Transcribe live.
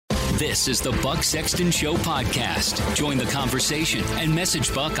This is the Buck Sexton Show podcast. Join the conversation and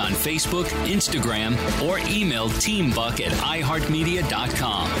message Buck on Facebook, Instagram, or email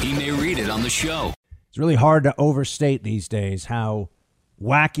teambuck@iheartmedia.com. He may read it on the show. It's really hard to overstate these days how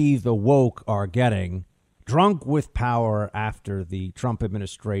wacky the woke are getting. Drunk with power after the Trump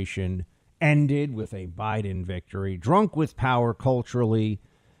administration ended with a Biden victory. Drunk with power culturally,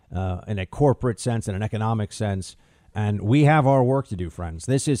 in a corporate sense, in an economic sense. And we have our work to do, friends.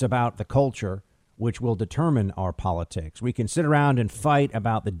 This is about the culture, which will determine our politics. We can sit around and fight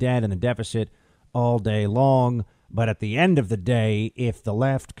about the debt and the deficit all day long. But at the end of the day, if the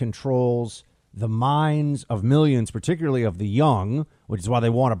left controls the minds of millions, particularly of the young, which is why they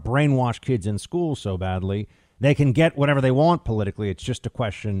want to brainwash kids in school so badly, they can get whatever they want politically. It's just a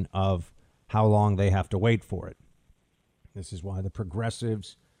question of how long they have to wait for it. This is why the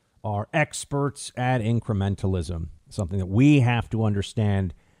progressives are experts at incrementalism, something that we have to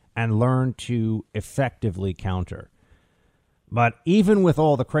understand and learn to effectively counter. But even with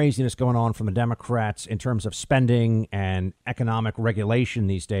all the craziness going on from the Democrats in terms of spending and economic regulation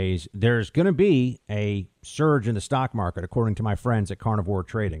these days, there's going to be a surge in the stock market, according to my friends at Carnivore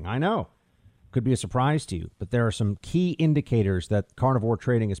Trading. I know, could be a surprise to you, but there are some key indicators that Carnivore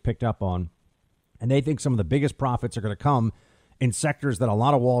Trading has picked up on, and they think some of the biggest profits are going to come in sectors that a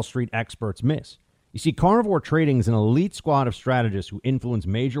lot of Wall Street experts miss. You see, Carnivore Trading is an elite squad of strategists who influence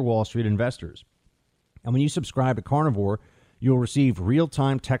major Wall Street investors. And when you subscribe to Carnivore, you'll receive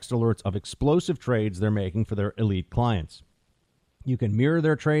real-time text alerts of explosive trades they're making for their elite clients. You can mirror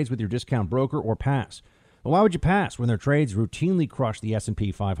their trades with your discount broker or pass. But why would you pass when their trades routinely crush the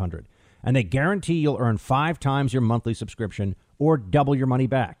S&P 500? And they guarantee you'll earn 5 times your monthly subscription or double your money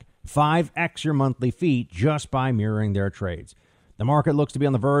back. 5x your monthly fee just by mirroring their trades. The market looks to be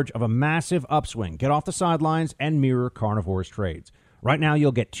on the verge of a massive upswing. Get off the sidelines and mirror Carnivore's trades. Right now,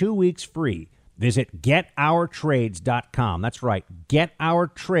 you'll get 2 weeks free. Visit getourtrades.com. That's right,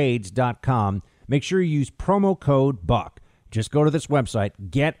 getourtrades.com. Make sure you use promo code BUCK. Just go to this website,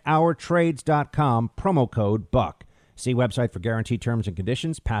 getourtrades.com, promo code BUCK. See website for guaranteed terms and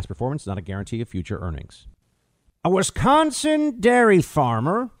conditions. Past performance, not a guarantee of future earnings. A Wisconsin dairy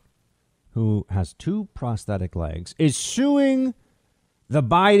farmer who has 2 prosthetic legs is suing the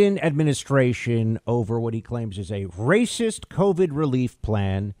Biden administration over what he claims is a racist COVID relief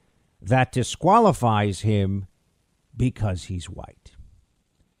plan that disqualifies him because he's white.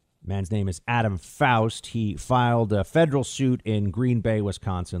 Man's name is Adam Faust. He filed a federal suit in Green Bay,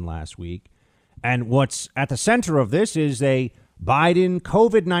 Wisconsin last week. And what's at the center of this is a Biden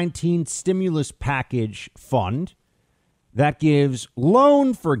COVID-19 stimulus package fund that gives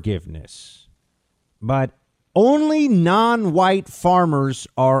loan forgiveness, but only non-white farmers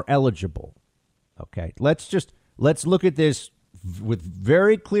are eligible. Okay, let's look at this with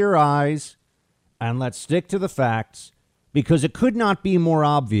very clear eyes and let's stick to the facts, because it could not be more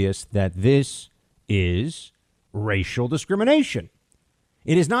obvious that this is racial discrimination.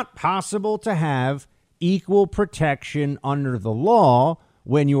 It is not possible to have equal protection under the law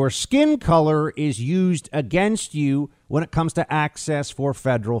when your skin color is used against you when it comes to access for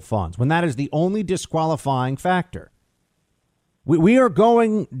federal funds, when that is the only disqualifying factor. We are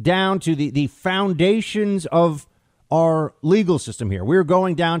going down to the foundations of our legal system here. We're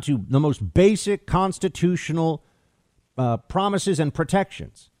going down to the most basic constitutional promises and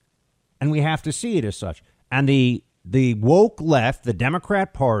protections, and we have to see it as such. And the woke left, the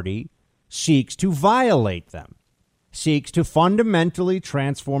Democrat Party, seeks to violate them, seeks to fundamentally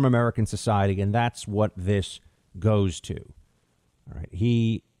transform American society, and that's what this goes to. All right,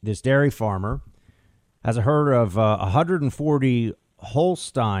 this dairy farmer has a herd of 140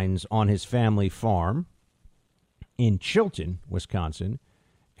 Holsteins on his family farm in Chilton, Wisconsin,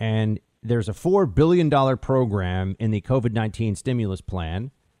 and there's a $4 billion program in the COVID-19 stimulus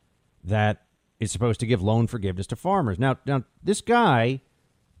plan that is supposed to give loan forgiveness to farmers. Now this guy,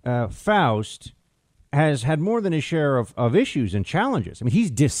 Faust, has had more than his share of issues and challenges. I mean,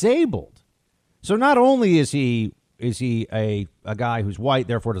 he's disabled. So not only is he a guy who's white,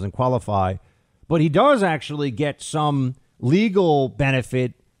 therefore doesn't qualify, but he does actually get some legal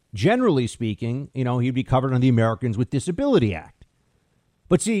benefit. Generally speaking, he'd be covered under the Americans with Disability Act.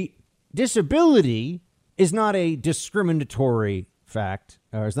 But see, disability is not a discriminatory fact,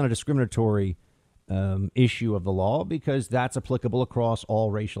 or it's not a discriminatory issue of the law, because that's applicable across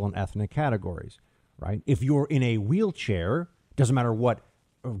all racial and ethnic categories, right? If you're in a wheelchair, doesn't matter what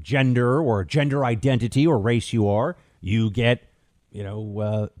gender or gender identity or race you are, you get,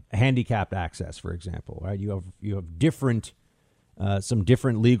 handicapped access, for example, right? You have different, some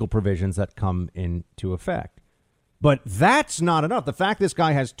different legal provisions that come into effect. But that's not enough. The fact this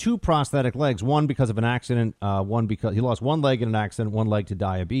guy has 2 prosthetic legs, one because of an accident, one because he lost one leg in an accident, one leg to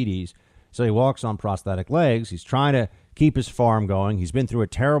diabetes. So he walks on prosthetic legs. He's trying to keep his farm going. He's been through a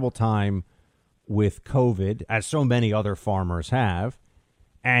terrible time with COVID, as so many other farmers have.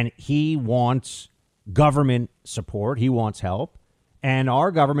 And he wants government support. He wants help. And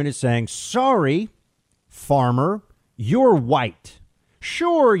our government is saying, sorry, farmer, you're white.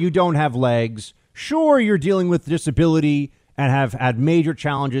 Sure, you don't have legs. Sure, you're dealing with disability and have had major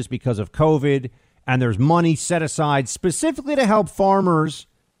challenges because of COVID, and there's money set aside specifically to help farmers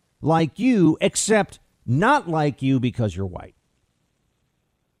like you, except not like you because you're white.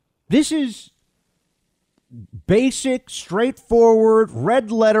 This is basic, straightforward,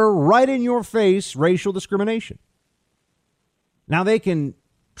 red letter, right in your face racial discrimination. Now, they can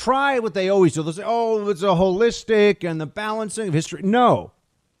try what they always do. They'll say, oh, it's a holistic and the balancing of history.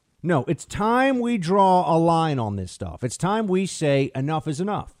 No, it's time we draw a line on this stuff. It's time we say enough is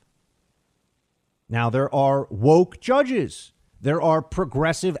enough. Now, there are woke judges. There are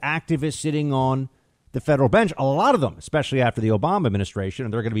progressive activists sitting on the federal bench, a lot of them, especially after the Obama administration.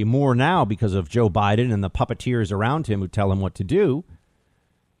 And there are going to be more now because of Joe Biden and the puppeteers around him who tell him what to do.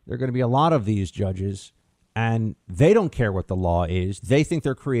 There are going to be a lot of these judges, and they don't care what the law is. They think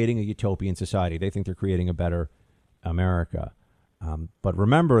they're creating a utopian society. They think they're creating a better America. But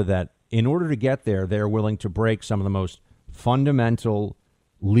remember that in order to get there, they're willing to break some of the most fundamental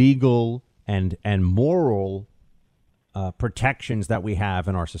legal and moral protections that we have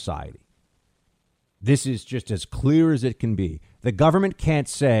in our society. This is just as clear as it can be. The government can't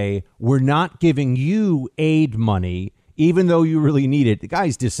say, we're not giving you aid money, even though you really need it. The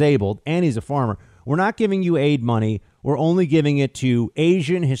guy's disabled and he's a farmer. We're not giving you aid money. We're only giving it to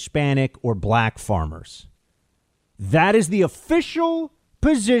Asian, Hispanic, or black farmers. That is the official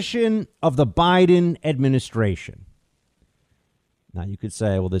position of the Biden administration. Now, you could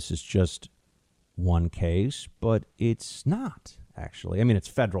say, well, this is just one case, but it's not, actually. I mean, it's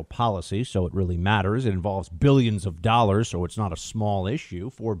federal policy, so it really matters. It involves billions of dollars, so it's not a small issue.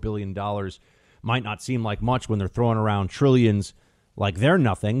 $4 billion might not seem like much when they're throwing around trillions like they're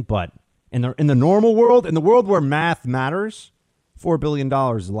nothing, but in the normal world, in the world where math matters, $4 billion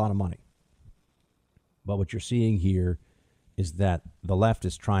is a lot of money. But what you're seeing here is that the left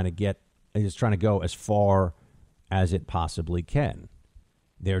is trying to go as far as it possibly can.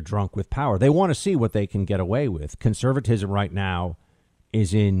 They're drunk with power. They want to see what they can get away with. Conservatism right now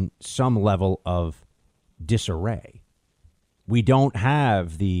is in some level of disarray. We don't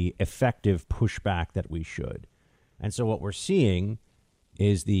have the effective pushback that we should. And so what we're seeing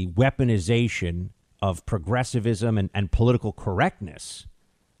is the weaponization of progressivism and political correctness.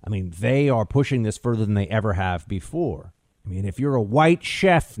 I mean, they are pushing this further than they ever have before. I mean, if you're a white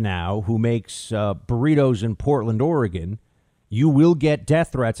chef now who makes burritos in Portland, Oregon, you will get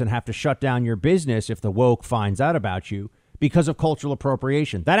death threats and have to shut down your business if the woke finds out about you because of cultural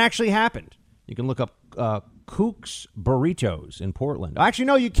appropriation. That actually happened. You can look up Kook's Burritos in Portland. Actually,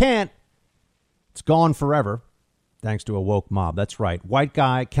 no, you can't. It's gone forever, thanks to a woke mob. That's right. White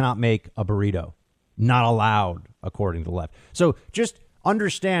guy cannot make a burrito. Not allowed, according to the left. So just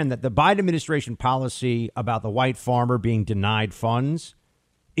understand that the Biden administration policy about the white farmer being denied funds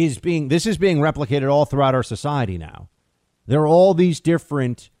is being replicated all throughout our society now. There are all these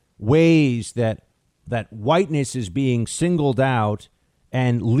different ways that whiteness is being singled out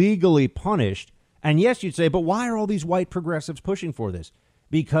and legally punished. And yes, you'd say, but why are all these white progressives pushing for this?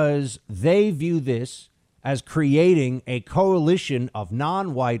 Because they view this as creating a coalition of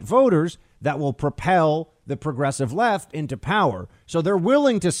non-white voters that will propel the progressive left into power. So they're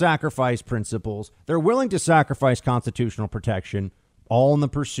willing to sacrifice principles. They're willing to sacrifice constitutional protection, all in the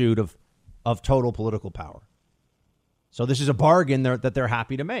pursuit of total political power. So this is a bargain that they're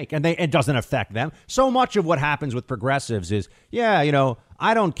happy to make, and it doesn't affect them. So much of what happens with progressives is,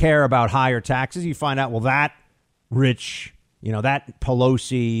 I don't care about higher taxes. You find out, well, that rich, that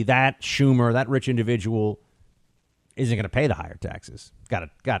Pelosi, that Schumer, that rich individual isn't going to pay the higher taxes. Got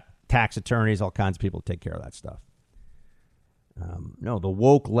tax attorneys, all kinds of people to take care of that stuff. No, the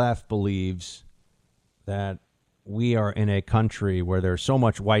woke left believes that we are in a country where there's so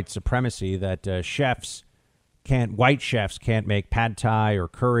much white supremacy that white chefs can't make pad thai or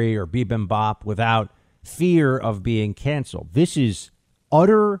curry or bibimbap without fear of being canceled. This is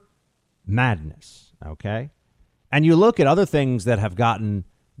utter madness, okay? And you look at other things that have gotten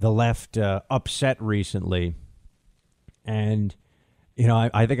the left upset recently, and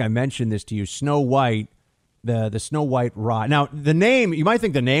I think I mentioned this to you. Snow White, the Snow White ride. Now, the name, you might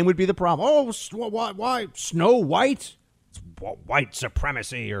think the name would be the problem. Oh, why Snow White? It's white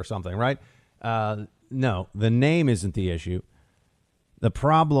supremacy or something, right? No, the name isn't the issue. The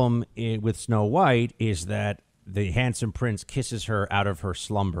problem with Snow White is that the handsome prince kisses her out of her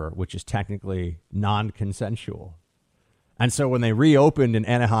slumber, which is technically non-consensual. And so when they reopened in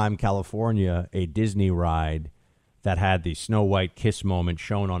Anaheim, California, a Disney ride that had the Snow White kiss moment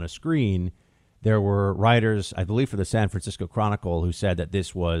shown on a screen, there were writers, I believe for the San Francisco Chronicle, who said that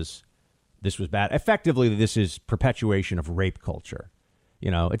this was bad. Effectively, this is perpetuation of rape culture.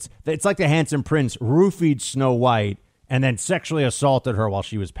 You know, it's like the handsome prince roofied Snow White and then sexually assaulted her while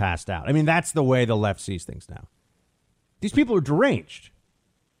she was passed out. I mean, that's the way the left sees things now. These people are deranged.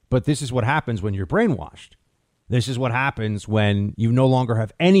 But this is what happens when you're brainwashed. This is what happens when you no longer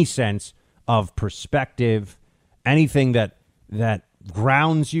have any sense of perspective, anything that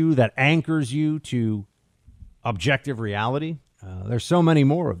grounds you, that anchors you to objective reality. There's so many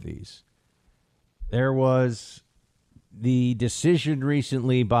more of these. There was the decision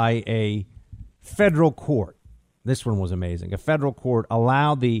recently by a federal court. This one was amazing. A federal court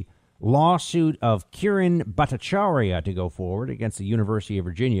allowed the lawsuit of Kiran Bhattacharya to go forward against the University of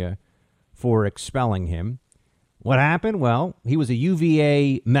Virginia for expelling him. What happened? Well, he was a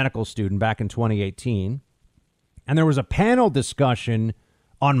UVA medical student back in 2018, and there was a panel discussion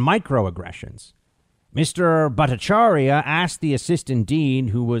on microaggressions. Mr. Bhattacharya asked the assistant dean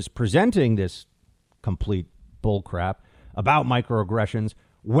who was presenting this complete bullcrap about microaggressions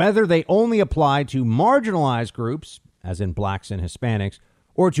whether they only apply to marginalized groups, as in blacks and Hispanics,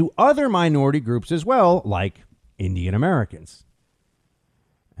 or to other minority groups as well, like Indian Americans.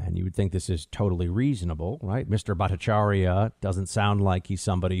 And you would think this is totally reasonable, right? Mr. Bhattacharya doesn't sound like he's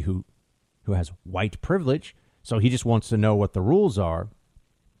somebody who has white privilege, so he just wants to know what the rules are.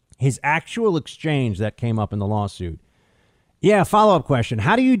 His actual exchange that came up in the lawsuit. Yeah, follow-up question.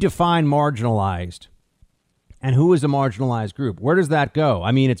 How do you define marginalized? And who is a marginalized group? Where does that go?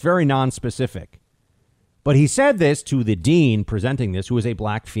 I mean, it's very nonspecific. But he said this to the dean presenting this, who was a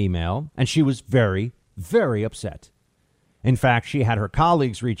black female, and she was very, very upset. In fact, she had her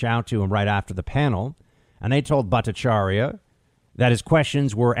colleagues reach out to him right after the panel, and they told Bhattacharya that his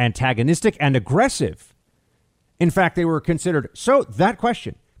questions were antagonistic and aggressive. In fact, they were considered so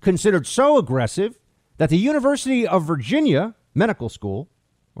aggressive that the University of Virginia Medical School,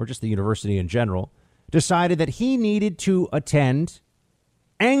 or just the university in general, decided that he needed to attend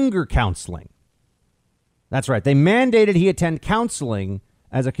anger counseling. That's right. They mandated he attend counseling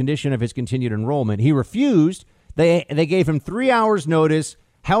as a condition of his continued enrollment. He refused. They gave him 3 hours notice,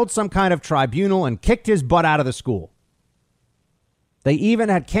 held some kind of tribunal, and kicked his butt out of the school. They even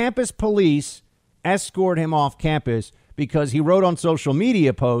had campus police escort him off campus because he wrote on social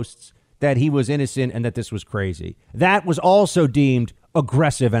media posts that he was innocent and that this was crazy. That was also deemed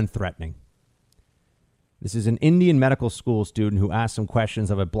aggressive and threatening. This is an Indian medical school student who asked some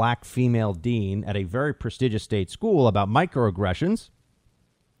questions of a black female dean at a very prestigious state school about microaggressions.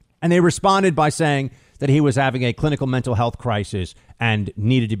 And they responded by saying that he was having a clinical mental health crisis and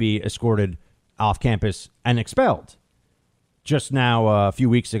needed to be escorted off campus and expelled. Just now, a few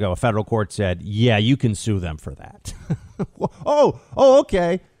weeks ago, a federal court said, yeah, you can sue them for that.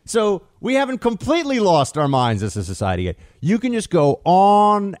 Okay. So we haven't completely lost our minds as a society yet. You can just go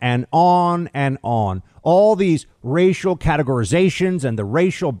on and on and on. All these racial categorizations and the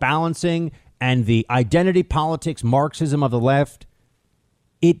racial balancing and the identity politics, Marxism of the left.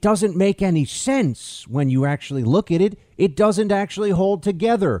 It doesn't make any sense when you actually look at it. It doesn't actually hold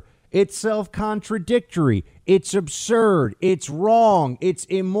together. It's self-contradictory. It's absurd. It's wrong. It's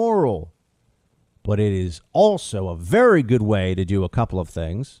immoral. But it is also a very good way to do a couple of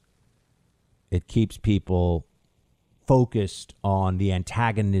things. It keeps people focused on the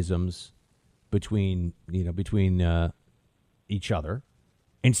antagonisms between each other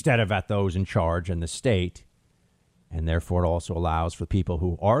instead of at those in charge and the state. And therefore, it also allows for people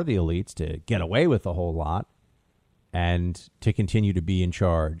who are the elites to get away with a whole lot and to continue to be in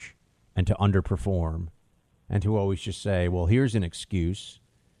charge and to underperform and to always just say, well, here's an excuse.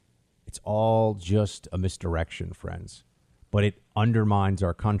 It's all just a misdirection, friends. But it undermines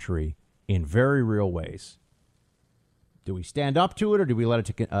our country in very real ways. Do we stand up to it or do we let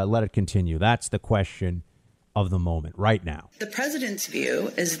it continue? That's the question of the moment right now. The president's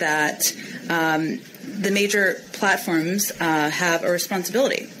view is that the major platforms have a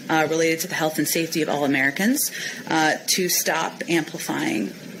responsibility related to the health and safety of all Americans to stop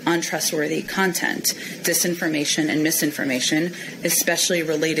amplifying untrustworthy content, disinformation and misinformation, especially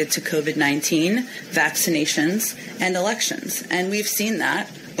related to COVID-19, vaccinations, and elections. And we've seen that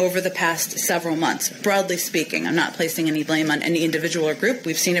over the past several months. Broadly speaking, I'm not placing any blame on any individual or group.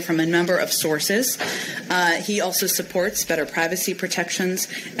 We've seen it from a number of sources. He also supports better privacy protections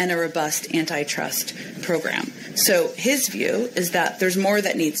and a robust antitrust program. So his view is that there's more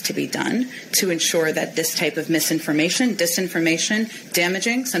that needs to be done to ensure that this type of misinformation, disinformation,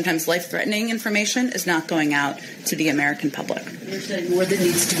 damaging, sometimes life-threatening information is not going out to the American public. You're saying more that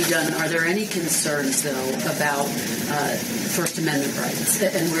needs to be done. Are there any concerns, though, about First Amendment rights?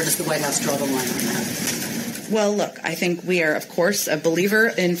 And where does the White House draw the line on that? Well, look, I think we are, of course, a believer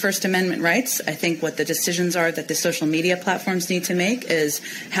in First Amendment rights. I think what the decisions are that the social media platforms need to make is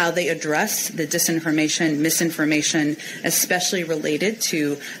how they address the disinformation, misinformation, especially related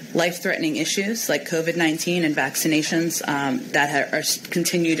to life-threatening issues like COVID-19 and vaccinations that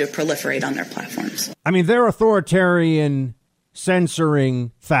continue to proliferate on their platforms. I mean, they're authoritarian,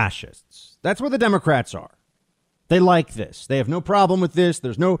 censoring fascists. That's what the Democrats are. They like this. They have no problem with this.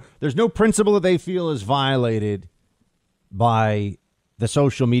 There's no principle that they feel is violated by the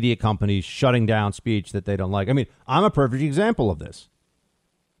social media companies shutting down speech that they don't like. I mean, I'm a perfect example of this.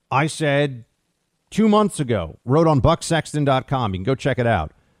 I said 2 months ago, wrote on bucksexton.com. You can go check it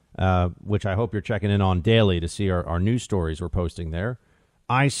out, which I hope you're checking in on daily to see our news stories we're posting there.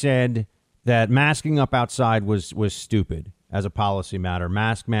 I said that masking up outside was stupid as a policy matter.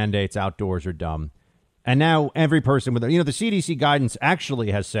 Mask mandates outdoors are dumb. And now every person with, the CDC guidance actually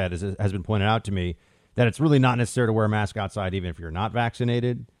has said, as has been pointed out to me, that it's really not necessary to wear a mask outside, even if you're not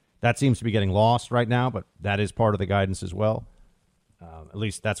vaccinated. That seems to be getting lost right now, but that is part of the guidance as well. At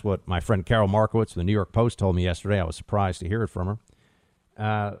least that's what my friend Carol Markowitz of the New York Post told me yesterday. I was surprised to hear it from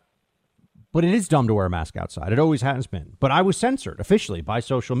her. But it is dumb to wear a mask outside. It always has been. But I was censored officially by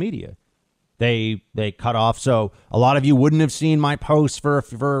social media. They cut off. So a lot of you wouldn't have seen my posts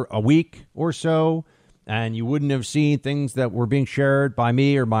for a week or so. And you wouldn't have seen things that were being shared by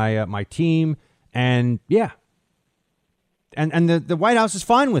me or my team. And yeah. And the White House is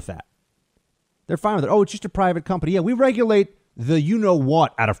fine with that. They're fine with it. Oh, it's just a private company. Yeah, we regulate the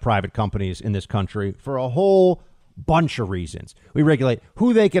you-know-what out of private companies in this country for a whole bunch of reasons. We regulate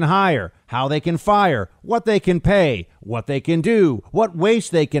who they can hire, how they can fire, what they can pay, what they can do, what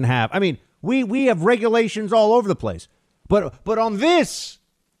waste they can have. I mean, we have regulations all over the place. But on this,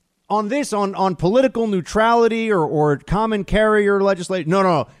 on political neutrality or common carrier legislation.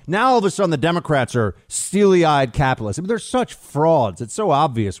 No. Now all of a sudden the Democrats are steely-eyed capitalists. I mean, they're such frauds. It's so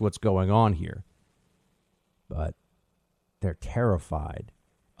obvious what's going on here. But they're terrified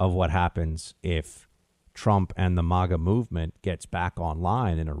of what happens if Trump and the MAGA movement gets back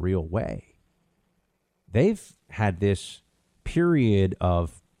online in a real way. They've had this period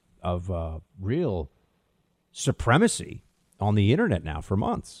of real supremacy on the internet now for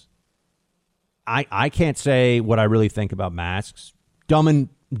months. I can't say what I really think about masks. Dumb and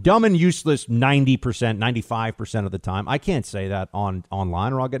useless 90%, 95% of the time. I can't say that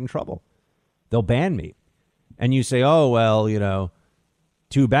online or I'll get in trouble. They'll ban me. And you say, oh, well,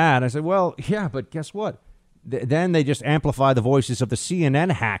 too bad. I say, well, yeah, but guess what? Then they just amplify the voices of the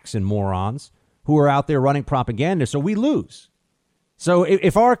CNN hacks and morons who are out there running propaganda. So we lose. So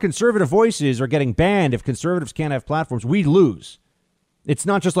if our conservative voices are getting banned, if conservatives can't have platforms, we lose. It's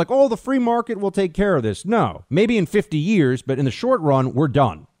not just like, oh, the free market will take care of this. No, maybe in 50 years, but in the short run, we're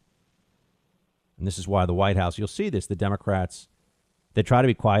done. And this is why the White House, you'll see this, the Democrats, they try to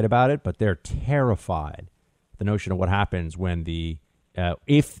be quiet about it, but they're terrified. The notion of what happens when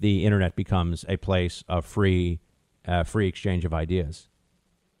if the internet becomes a place of free exchange of ideas.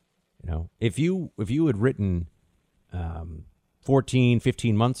 If you had written 14,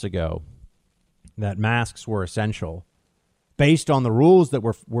 15 months ago that masks were essential, based on the rules that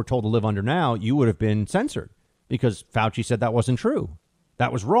we're told to live under now, you would have been censored because Fauci said that wasn't true.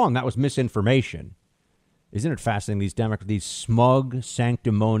 That was wrong. That was misinformation. Isn't it fascinating? These smug,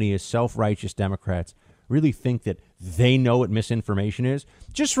 sanctimonious, self-righteous Democrats really think that they know what misinformation is.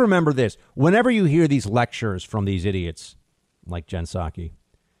 Just remember this. Whenever you hear these lectures from these idiots like Jen Psaki,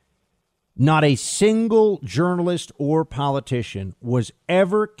 not a single journalist or politician was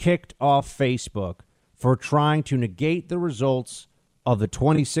ever kicked off Facebook for trying to negate the results of the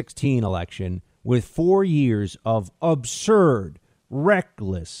 2016 election with 4 years of absurd,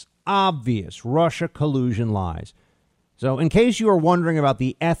 reckless, obvious Russia collusion lies. So in case you are wondering about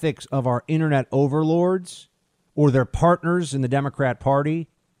the ethics of our internet overlords or their partners in the Democrat Party,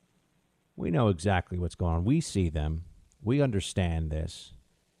 we know exactly what's going on. We see them. We understand this.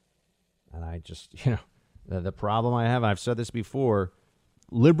 And I just, the problem I have, I've said this before,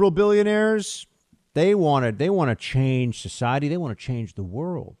 liberal billionaires, they want to change society. They want to change the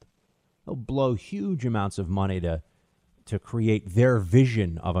world. They'll blow huge amounts of money to to create their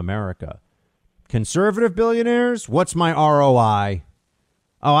vision of America. Conservative billionaires, what's my ROI?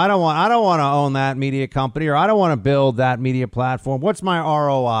 Oh, I don't want to own that media company, or I don't want to build that media platform. What's my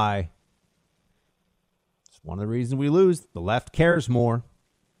ROI? It's one of the reasons we lose. The left cares more.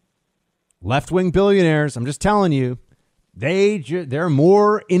 Left-wing billionaires, I'm just telling you, they're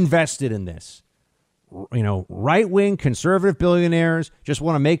more invested in this. You know, right-wing conservative billionaires just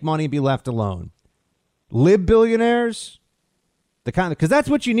want to make money and be left alone. Lib billionaires, because that's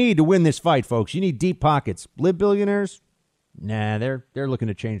what you need to win this fight, folks. You need deep pockets. Lib billionaires, nah, they're looking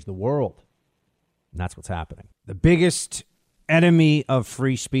to change the world. And that's what's happening. The biggest enemy of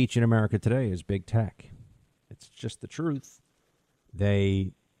free speech in America today is big tech. It's just the truth.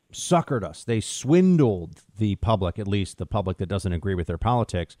 They suckered us. They swindled the public, at least the public that doesn't agree with their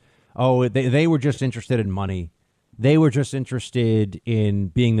politics. Oh, they were just interested in money. They were just interested in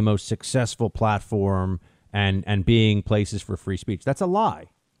being the most successful platform and being places for free speech. That's a lie.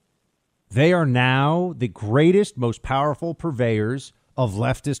 They are now the greatest, most powerful purveyors of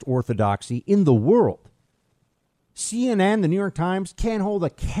leftist orthodoxy in the world. CNN, the New York Times, can't hold a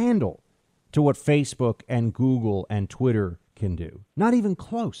candle to what Facebook and Google and Twitter can do. Not even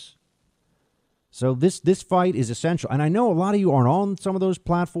close. So this fight is essential. And I know a lot of you aren't on some of those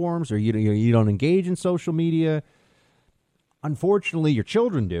platforms, or you don't engage in social media. Unfortunately, your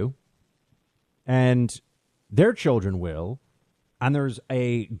children do. And their children will. And there's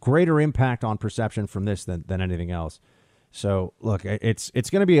a greater impact on perception from this than anything else. So, look, it's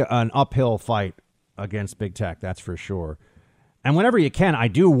going to be an uphill fight against big tech, that's for sure. And whenever you can, I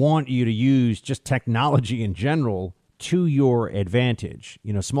do want you to use just technology in general to your advantage.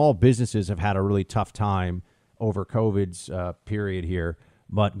 You know, small businesses have had a really tough time over COVID's period here.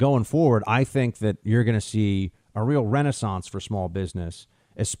 But going forward, I think that you're going to see a real renaissance for small business,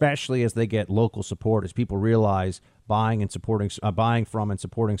 especially as they get local support, as people realize buying from and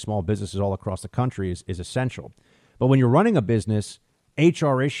supporting small businesses all across the country is essential. But when you're running a business,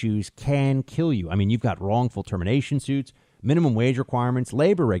 HR issues can kill you. I mean, you've got wrongful termination suits, minimum wage requirements,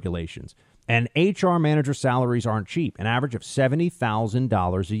 labor regulations, and HR manager salaries aren't cheap, an average of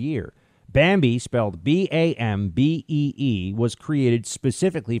 $70,000 a year. Bambee, spelled B-A-M-B-E-E, was created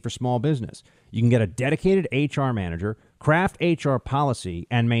specifically for small business. You can get a dedicated HR manager, craft HR policy,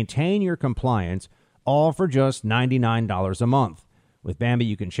 and maintain your compliance, all for just $99 a month. With Bambee,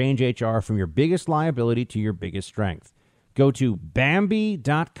 you can change HR from your biggest liability to your biggest strength. Go to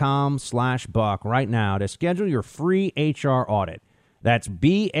Bambee.com/Buck right now to schedule your free HR audit. That's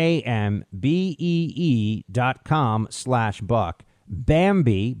BAMBEE.com/Buck.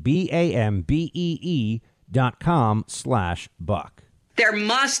 Bambee, BAMBEE.com/Buck. There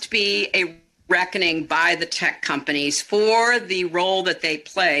must be a reckoning by the tech companies for the role that they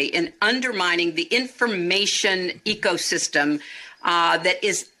play in undermining the information ecosystem that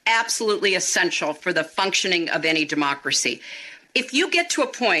is absolutely essential for the functioning of any democracy. If you get to a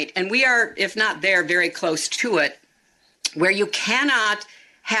point, and we are, if not there, very close to it, where you cannot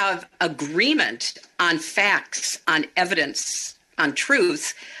have agreement on facts, on evidence, on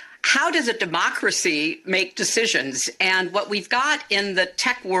truth, how does a democracy make decisions? And what we've got in the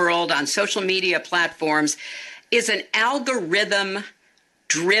tech world on social media platforms is an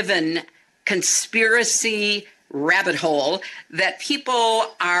algorithm-driven conspiracy rabbit hole that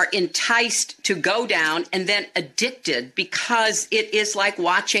people are enticed to go down and then addicted, because it is like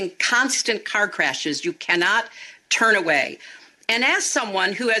watching constant car crashes. You cannot turn away. And as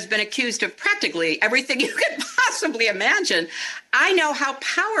someone who has been accused of practically everything you could possibly imagine, I know how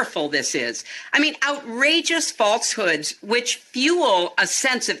powerful this is. I mean, outrageous falsehoods which fuel a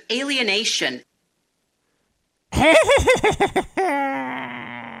sense of alienation.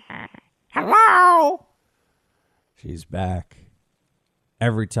 Hello? She's back.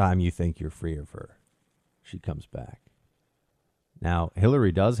 Every time you think you're free of her, she comes back. Now,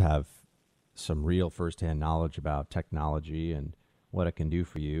 Hillary does have some real firsthand knowledge about technology and what it can do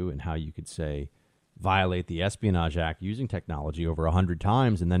for you, and how you could, say, violate the Espionage Act using technology over 100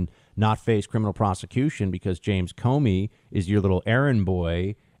 times and then not face criminal prosecution because James Comey is your little errand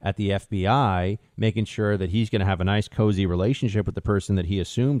boy at the FBI, making sure that he's going to have a nice, cozy relationship with the person that he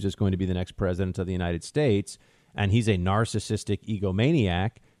assumes is going to be the next president of the United States. And he's a narcissistic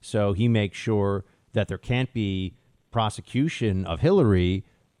egomaniac, so he makes sure that there can't be prosecution of Hillary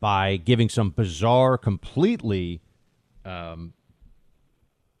by giving some bizarre, completely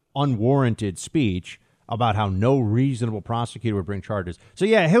unwarranted speech about how no reasonable prosecutor would bring charges. So,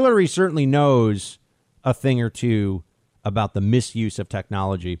 yeah, Hillary certainly knows a thing or two about the misuse of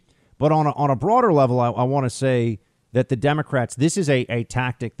technology. But on a broader level, I want to say that the Democrats, this is a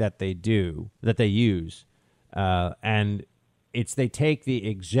tactic that they use. And they take the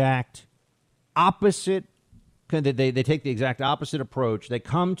exact opposite. They take the exact opposite approach. They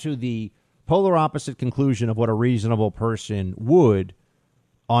come to the polar opposite conclusion of what a reasonable person would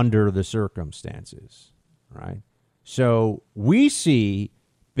under the circumstances, right? So we see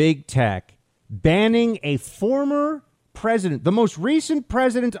big tech banning a former president, the most recent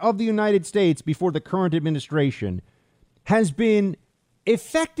president of the United States before the current administration, has been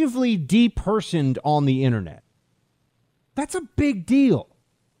effectively depersoned on the internet. That's a big deal.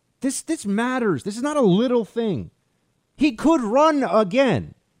 This matters. This is not a little thing. He could run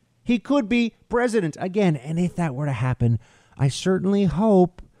again. He could be president again. And if that were to happen, I certainly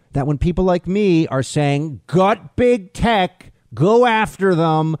hope that when people like me are saying, gut big tech, go after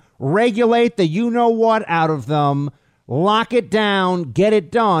them, regulate the you-know-what out of them, lock it down, get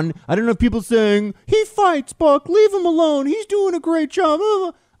it done. I don't know if people saying, he fights, Buck, leave him alone, he's doing a great job.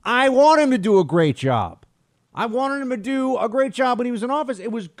 I want him to do a great job. I wanted him to do a great job when he was in office.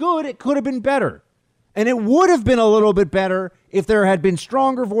 It was good. It could have been better. And it would have been a little bit better if there had been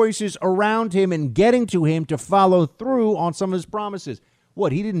stronger voices around him and getting to him to follow through on some of his promises.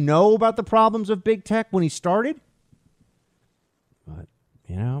 What, he didn't know about the problems of big tech when he started? But,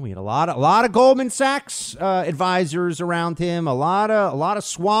 we had a lot of Goldman Sachs advisors around him, a lot of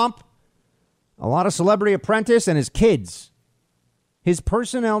swamp, a lot of Celebrity Apprentice, and his kids. His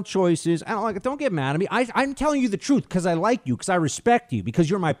personnel choices, don't get mad at me. I'm telling you the truth because I like you, because I respect you, because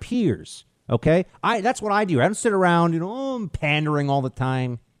you're my peers. Okay? That's what I do. I don't sit around, I'm pandering all the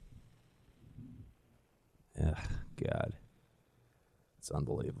time. Ugh, God. It's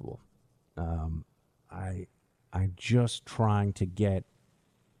unbelievable. I'm just trying to get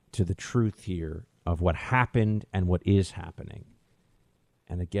to the truth here of what happened and what is happening.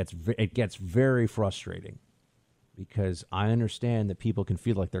 And it gets very frustrating because I understand that people can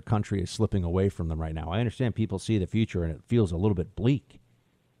feel like their country is slipping away from them right now. I understand people see the future and it feels a little bit bleak.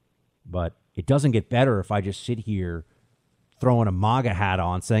 But it doesn't get better if I just sit here throwing a MAGA hat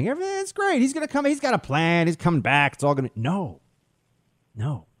on saying, everything's great. He's going to come. He's got a plan. He's coming back. It's all going to.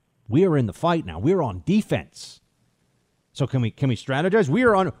 No. We are in the fight now. We're on defense. So can we strategize?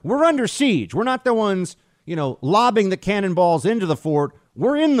 We're under siege. We're not the ones, lobbing the cannonballs into the fort.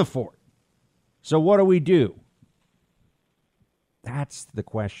 We're in the fort. So what do we do? That's the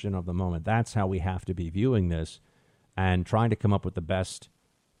question of the moment. That's how we have to be viewing this, and trying to come up with the best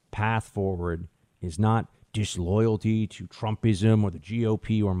path forward is not disloyalty to Trumpism or the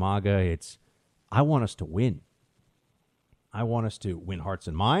GOP or MAGA. I want us to win. I want us to win hearts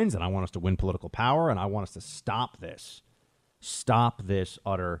and minds, and I want us to win political power, and I want us to stop this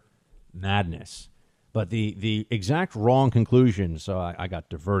utter madness. But the exact wrong conclusion, so I got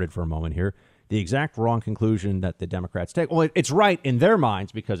diverted for a moment here, the exact wrong conclusion that the Democrats take, well, it's right in their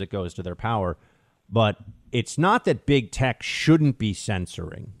minds because it goes to their power, but it's not that big tech shouldn't be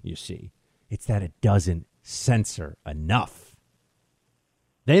censoring, you see. It's that it doesn't censor enough.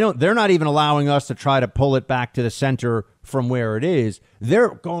 They're not even allowing us to try to pull it back to the center from where it is.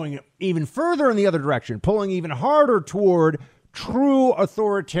 They're going even further in the other direction, pulling even harder toward true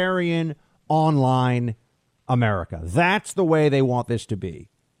authoritarian online America. That's the way they want this to be.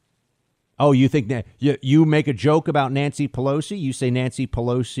 Oh, you think that you make a joke about Nancy Pelosi? You say Nancy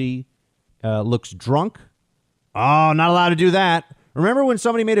Pelosi looks drunk? Oh, not allowed to do that. Remember when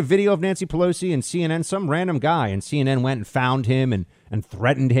somebody made a video of Nancy Pelosi and CNN, some random guy, and CNN went and found him and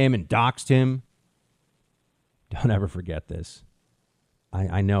threatened him and doxed him? Don't ever forget this.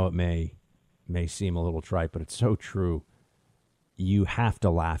 I know it may seem a little trite, but it's so true. You have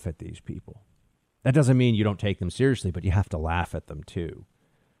to laugh at these people. That doesn't mean you don't take them seriously, but you have to laugh at them too.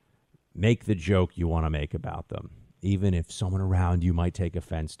 Make the joke you want to make about them, even if someone around you might take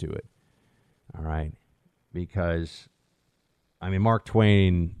offense to it. All right? Because, Mark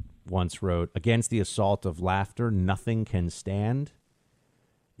Twain once wrote, against the assault of laughter, nothing can stand.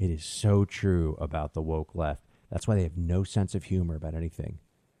 It is so true about the woke left. That's why they have no sense of humor about anything.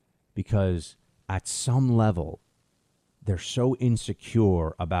 Because at some level, they're so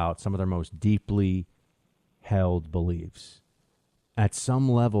insecure about some of their most deeply held beliefs. At some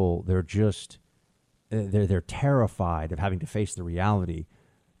level, they're just, they're terrified of having to face the reality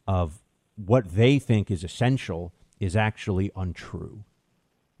of what they think is essential is actually untrue.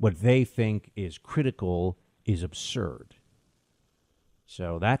 What they think is critical is absurd.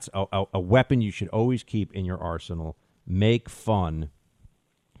 So that's a weapon you should always keep in your arsenal. Make fun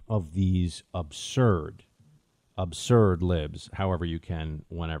of these absurd libs, however you can,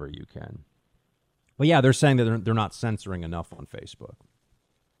 whenever you can. But yeah, they're saying that they're not censoring enough on Facebook.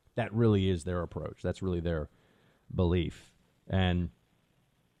 That really is their approach. That's really their belief. And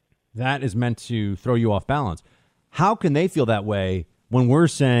That is meant to throw you off balance. How can they feel that way when we're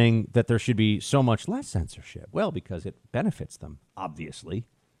saying that there should be so much less censorship? Well, because it benefits them, obviously.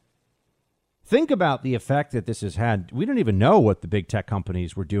 Think about the effect that this has had. We don't even know what the big tech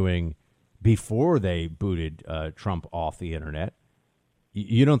companies were doing before they booted Trump off the internet.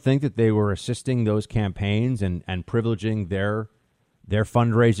 You don't think that they were assisting those campaigns and privileging their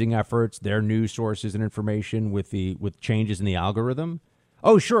fundraising efforts, their news sources and information with changes in the algorithm?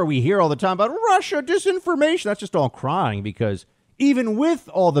 Oh, sure, we hear all the time about Russia disinformation. That's just all crying, because even with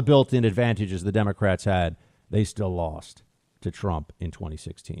all the built-in advantages the Democrats had, they still lost to Trump in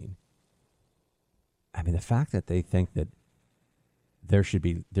 2016. I mean, the fact that they think that there should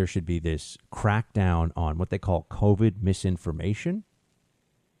be this crackdown on what they call COVID misinformation,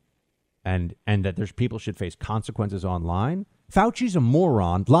 and that people should face consequences online. Fauci's a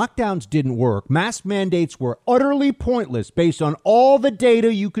moron. Lockdowns didn't work. Mask mandates were utterly pointless based on all the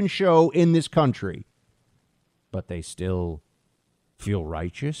data you can show in this country. But they still feel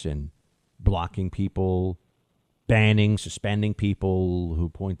righteous in blocking people, banning, suspending people who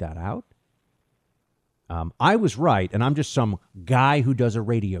point that out. I was right, and I'm just some guy who does a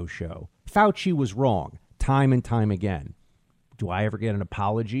radio show. Fauci was wrong time and time again. Do I ever get an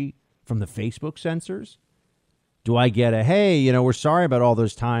apology from the Facebook censors? Do I get a, hey, we're sorry about all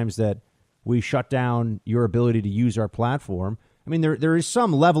those times that we shut down your ability to use our platform? I mean, there is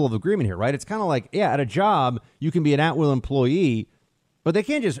some level of agreement here, right? It's kind of like, yeah, at a job, you can be an at-will employee, but they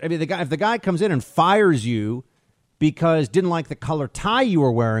can't just, if the guy comes in and fires you because didn't like the color tie you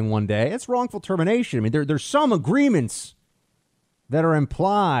were wearing one day, it's wrongful termination. I mean, there's some agreements that are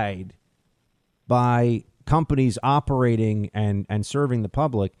implied by companies operating and serving the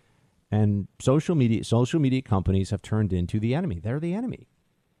public, and social media companies have turned into the enemy. They're the enemy.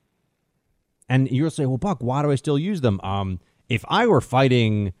 And you'll say, well, Buck, why do I still use them? If I were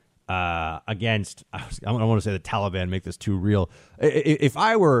fighting against, I don't want to say the Taliban, make this too real. If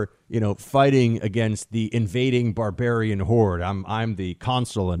I were, fighting against the invading barbarian horde, I'm the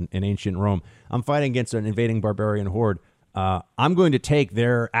consul in ancient Rome. I'm fighting against an invading barbarian horde. I'm going to take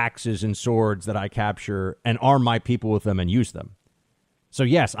their axes and swords that I capture and arm my people with them and use them. So,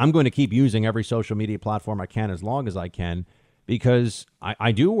 yes, I'm going to keep using every social media platform I can as long as I can, because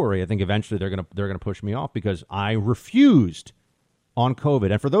I do worry. I think eventually they're going to push me off because I refused on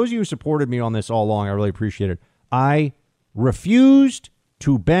COVID. And for those of you who supported me on this all along, I really appreciate it. I refused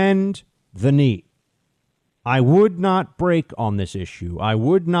to bend the knee. I would not break on this issue. I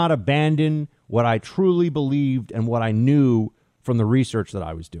would not abandon what I truly believed and what I knew from the research that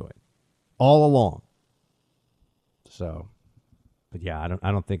I was doing all along. So, but yeah,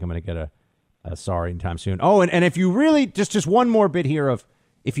 I don't think I'm going to get a sorry anytime soon. Oh, and if you really, just one more bit here of,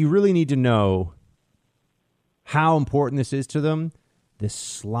 if you really need to know how important this is to them, the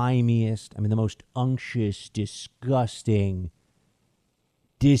slimiest, the most unctuous, disgusting,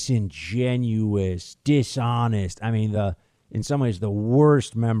 disingenuous, dishonest, in some ways, the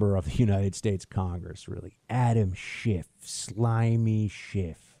worst member of the United States Congress, really, Adam Schiff, slimy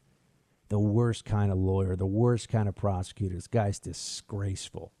Schiff, the worst kind of lawyer, the worst kind of prosecutor. This guy's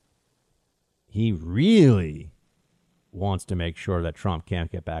disgraceful. He really wants to make sure that Trump can't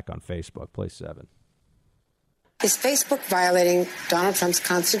get back on Facebook. Play 7. Is Facebook violating Donald Trump's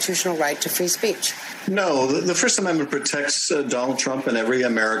constitutional right to free speech? No, the First Amendment protects Donald Trump and every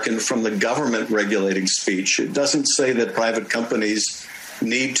American from the government regulating speech. It doesn't say that private companies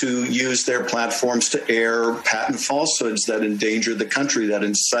need to use their platforms to air patent falsehoods that endanger the country, that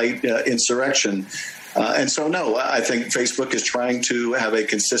incite insurrection. And so, no, I think Facebook is trying to have a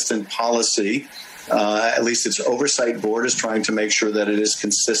consistent policy. At least its oversight board is trying to make sure that it is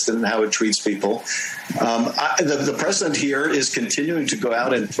consistent in how it treats people. The president here is continuing to go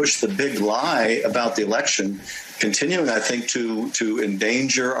out and push the big lie about the election, continuing, I think, to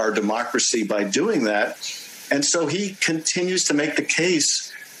endanger our democracy by doing that. And so he continues to make the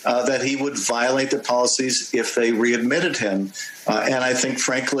case that he would violate the policies if they readmitted him. And I think,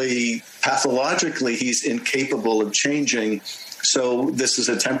 frankly, pathologically, he's incapable of changing. So this is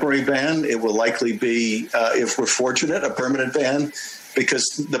a temporary ban. It will likely be, if we're fortunate, a permanent ban,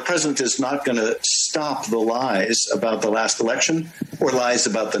 because the president is not going to stop the lies about the last election or lies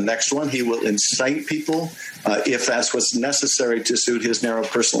about the next one. He will incite people if that's what's necessary to suit his narrow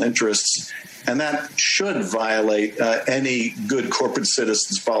personal interests. And that should violate any good corporate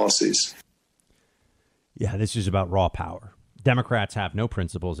citizen's policies. Yeah, this is about raw power. Democrats have no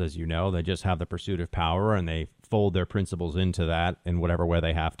principles, as you know. They just have the pursuit of power, and they fold their principles into that in whatever way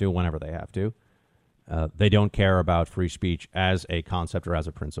they have to, whenever they have to. They don't care about free speech as a concept or as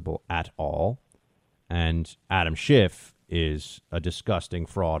a principle at all. And Adam Schiff is a disgusting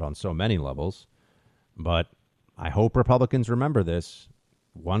fraud on so many levels. But I hope Republicans remember this.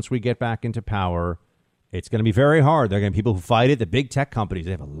 Once we get back into power, it's going to be very hard. There are going to be people who fight it. The big tech companies,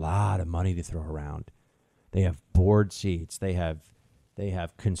 they have a lot of money to throw around. They have board seats. They have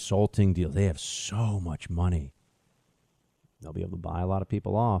consulting deals. They have so much money. They'll be able to buy a lot of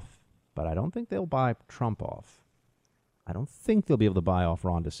people off, but I don't think they'll buy Trump off. I don't think they'll be able to buy off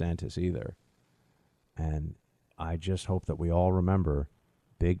Ron DeSantis either. And I just hope that we all remember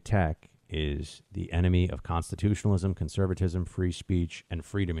big tech is the enemy of constitutionalism, conservatism, free speech, and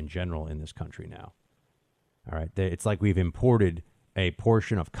freedom in general in this country now. All right. It's like we've imported a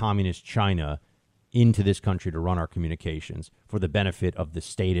portion of communist China into this country to run our communications for the benefit of the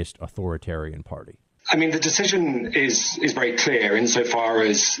statist authoritarian party. I mean, the decision is very clear insofar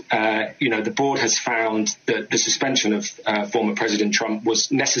as, the board has found that the suspension of former President Trump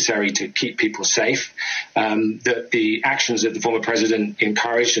was necessary to keep people safe, that the actions of the former president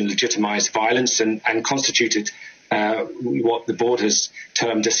encouraged and legitimized violence and constituted what the board has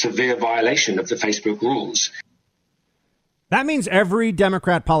termed a severe violation of the Facebook rules. That means every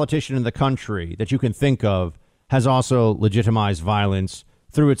Democrat politician in the country that you can think of has also legitimized violence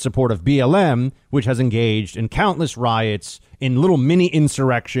through its support of BLM, which has engaged in countless riots, in little mini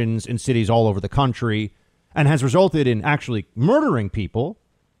insurrections in cities all over the country, and has resulted in actually murdering people,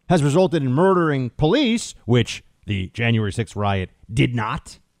 has resulted in murdering police, which the January 6th riot did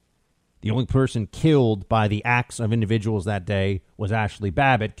not. The only person killed by the acts of individuals that day was Ashley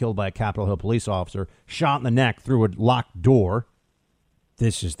Babbitt, killed by a Capitol Hill police officer, shot in the neck through a locked door.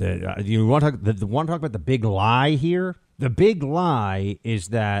 This is you want to talk about the big lie here? The big lie is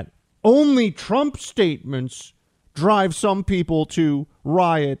that only Trump statements drive some people to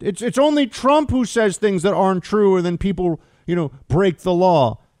riot. It's only Trump who says things that aren't true, and then people, break the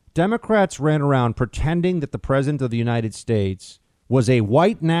law. Democrats ran around pretending that the president of the United States was a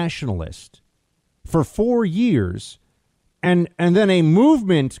white nationalist for 4 years, and then a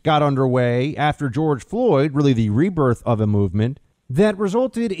movement got underway after George Floyd, really the rebirth of a movement, that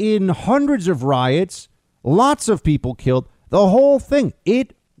resulted in hundreds of riots, lots of people killed, the whole thing.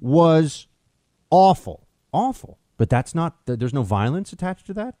 It was awful, awful. But there's no violence attached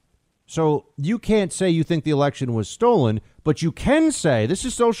to that. So you can't say you think the election was stolen, but you can say, this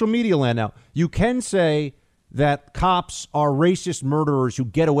is social media land now, you can say that cops are racist murderers who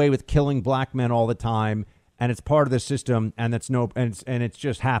get away with killing black men all the time, and it's part of the system, and it's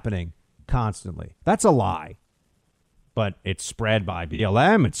just happening constantly. That's a lie. But it's spread by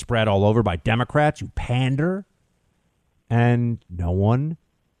BLM. It's spread all over by Democrats who pander. And no one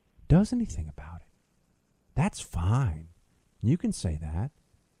does anything about it. That's fine. You can say that.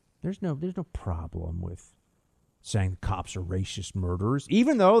 There's no problem with saying cops are racist murderers,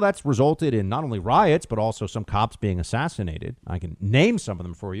 even though that's resulted in not only riots, but also some cops being assassinated. I can name some of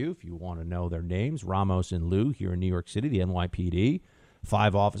them for you if you want to know their names. Ramos and Liu here in New York City, the NYPD.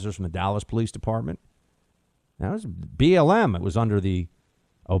 5 officers from the Dallas Police Department. That was BLM. It was under the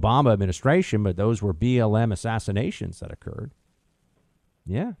Obama administration, but those were BLM assassinations that occurred.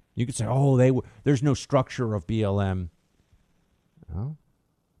 Yeah. You could say, there's no structure of BLM. Well,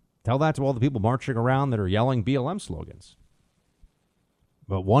 tell that to all the people marching around that are yelling BLM slogans.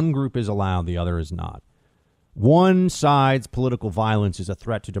 But one group is allowed, the other is not. One side's political violence is a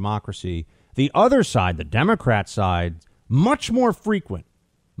threat to democracy. The other side, the Democrat side, much more frequent,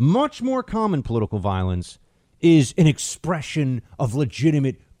 much more common political violence is an expression of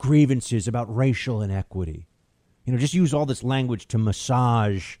legitimate grievances about racial inequity. Just use all this language to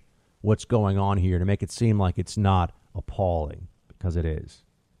massage what's going on here, to make it seem like it's not appalling, because it is.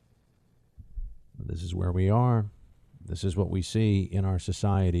 This is where we are. This is what we see in our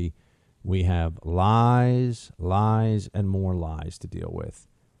society. We have lies, lies, and more lies to deal with.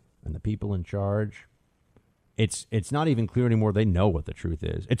 And the people in charge, it's not even clear anymore they know what the truth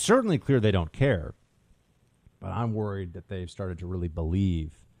is. It's certainly clear they don't care. But I'm worried that they've started to really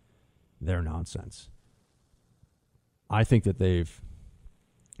believe their nonsense. I think that they've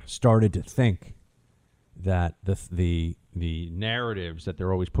started to think that the narratives that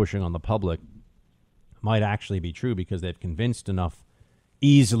they're always pushing on the public might actually be true, because they've convinced enough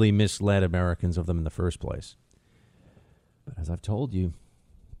easily misled Americans of them in the first place. But as I've told you,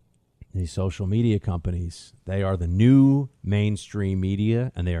 these social media companies, they are the new mainstream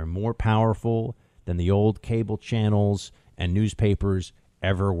media, and they are more powerful than the old cable channels and newspapers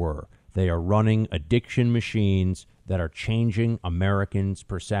ever were. They are running addiction machines that are changing Americans'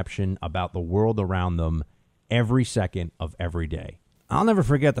 perception about the world around them every second of every day. I'll never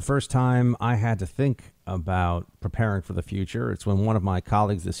forget the first time I had to think about preparing for the future. It's when one of my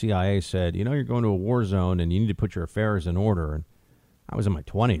colleagues, the CIA, said, you're going to a war zone and you need to put your affairs in order. And I was in my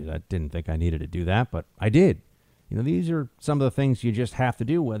 20s. I didn't think I needed to do that, but I did. These are some of the things you just have to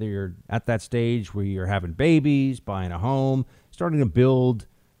do, whether you're at that stage where you're having babies, buying a home, starting to build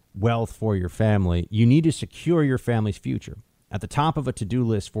wealth for your family. You need to secure your family's future. At the top of a to-do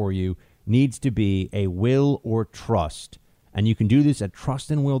list for you needs to be a will or trust. And you can do this at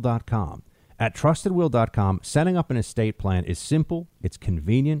trustandwill.com. At trustandwill.com, setting up an estate plan is simple, it's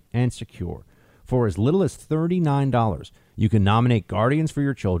convenient, and secure. For as little as $39, you can nominate guardians for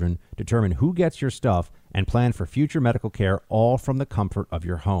your children, determine who gets your stuff, and plan for future medical care, all from the comfort of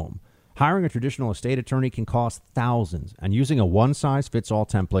your home. Hiring a traditional estate attorney can cost thousands, and using a one-size-fits-all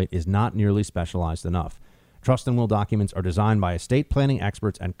template is not nearly specialized enough. Trust and will documents are designed by estate planning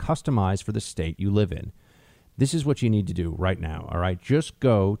experts and customized for the state you live in. This is what you need to do right now, all right? Just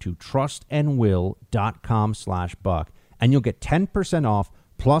go to trustandwill.com/buck, and you'll get 10% off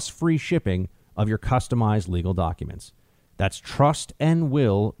plus free shipping of your customized legal documents. That's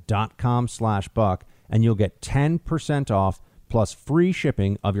trustandwill.com/buck, and you'll get 10% off plus free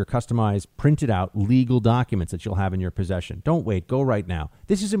shipping of your customized, printed out legal documents that you'll have in your possession. Don't wait. Go right now.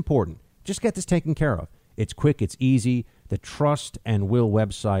 This is important. Just get this taken care of. It's quick. It's easy. The Trust and Will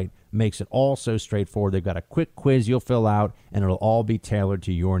website makes it all so straightforward. They've got a quick quiz you'll fill out, and it'll all be tailored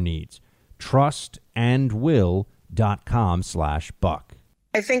to your needs. Trustandwill.com/buck.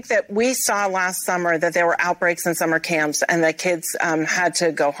 I think that we saw last summer that there were outbreaks in summer camps and that kids had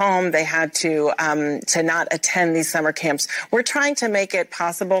to go home. They had to not attend these summer camps. We're trying to make it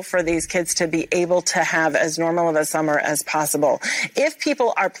possible for these kids to be able to have as normal of a summer as possible. If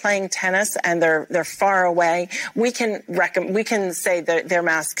people are playing tennis and they're far away, we can say that their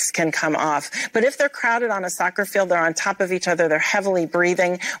masks can come off. But if they're crowded on a soccer field, they're on top of each other, they're heavily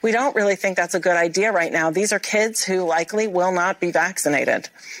breathing, we don't really think that's a good idea right now. These are kids who likely will not be vaccinated.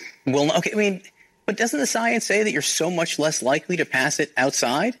 Well, okay, but doesn't the science say that you're so much less likely to pass it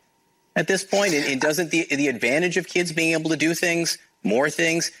outside at this point? And doesn't the advantage of kids being able to do more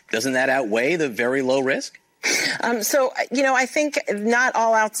things, doesn't that outweigh the very low risk? I think not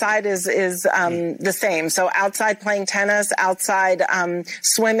all outside is the same. So outside playing tennis, outside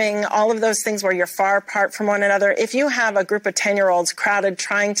swimming, all of those things where you're far apart from one another. If you have a group of 10-year-olds crowded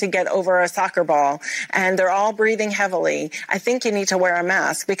trying to get over a soccer ball and they're all breathing heavily, I think you need to wear a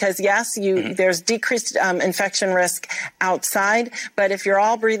mask because, yes, there's decreased infection risk outside. But if you're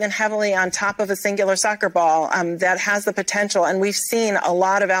all breathing heavily on top of a singular soccer ball, that has the potential. And we've seen a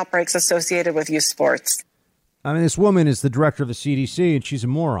lot of outbreaks associated with youth sports. I mean, this woman is the director of the CDC, and she's a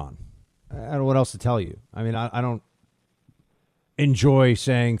moron. I don't know what else to tell you. I mean, I don't enjoy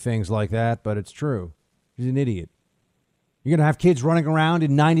saying things like that, but it's true. She's an idiot. You're going to have kids running around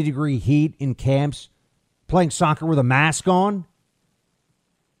in 90-degree heat in camps, playing soccer with a mask on?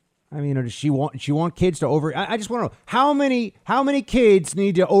 I mean, does she want kids to I just want to know, how many kids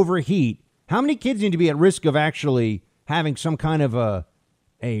need to overheat? How many kids need to be at risk of actually having some kind of a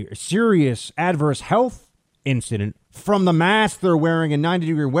serious adverse health incident from the mask they're wearing in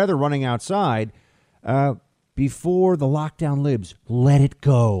 90-degree weather running outside before the lockdown lifts? Let it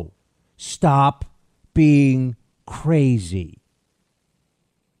go. Stop being crazy.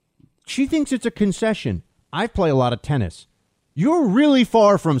 She thinks it's a concession. I play a lot of tennis. You're really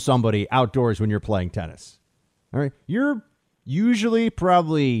far from somebody outdoors when you're playing tennis. All right. You're usually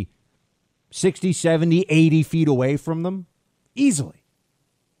probably 60, 70, 80 feet away from them easily.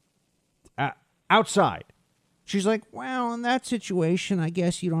 Outside. She's like, well, in that situation, I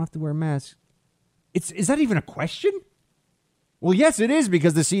guess you don't have to wear masks. Is that even a question? Well, yes, it is,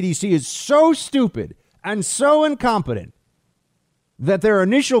 because the CDC is so stupid and so incompetent that their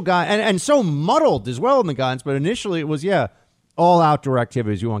initial guide, and so muddled as well in the guidance, but initially it was, all outdoor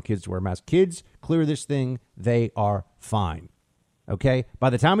activities, you want kids to wear masks. Kids, clear this thing, they are fine. Okay? By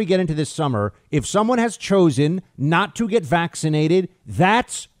the time we get into this summer, if someone has chosen not to get vaccinated,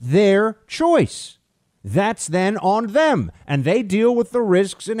 that's their choice. That's then on them, and they deal with the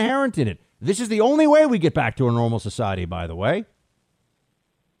risks inherent in it. This is the only way we get back to a normal society, by the way.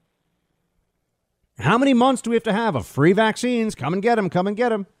 How many months do we have to have of free vaccines? Come and get them, come and get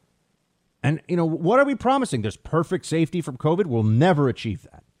them. And, what are we promising? There's perfect safety from COVID? We'll never achieve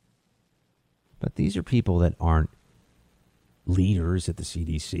that. But these are people that aren't leaders at the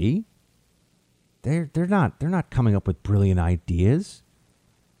CDC. They're not coming up with brilliant ideas.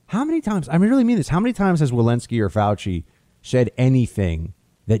 How many times, I really mean this, how many times has Walensky or Fauci said anything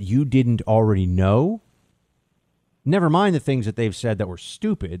that you didn't already know? Never mind the things that they've said that were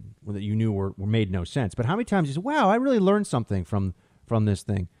stupid, or that you knew were made no sense. But how many times you say, wow, I really learned something from from this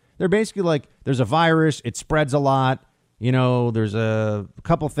thing. They're basically like, there's a virus, it spreads a lot. You know, there's a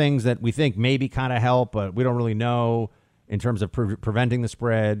couple things that we think maybe kind of help, but we don't really know in terms of preventing the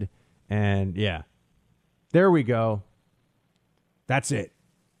spread. And yeah, there we go. That's it.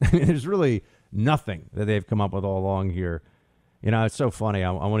 There's really nothing that they've come up with all along here. You know, it's so funny.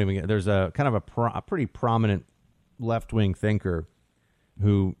 I won't even get, there's a kind of a pretty prominent left-wing thinker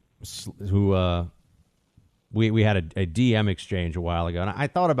who we had a DM exchange a while ago. And I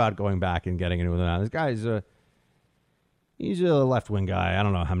thought about going back and getting into it. Now, this guy's he's a left-wing guy. I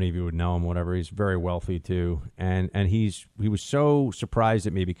don't know how many of you would know him, whatever. He's very wealthy, too. And he was so surprised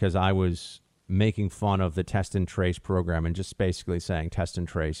at me because I was making fun of the test and trace program and just basically saying test and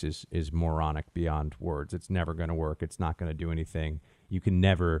trace is moronic beyond words. It's never going to work. It's not going to do anything. You can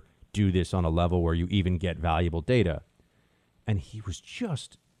never do this on a level where you even get valuable data. And he was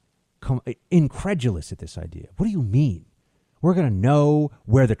just incredulous at this idea. What do you mean? We're going to know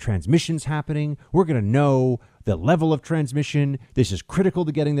where the transmission's happening. We're going to know the level of transmission. This is critical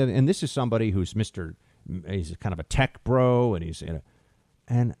to getting and this is somebody who's he's kind of a tech bro, and he's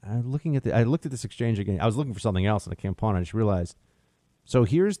and I looked at this exchange again. I was looking for something else, and I came upon it. I just realized. So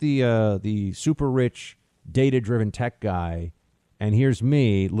here's the super rich, data-driven tech guy, and here's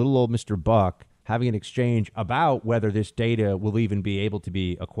me, little old Mr. Buck, having an exchange about whether this data will even be able to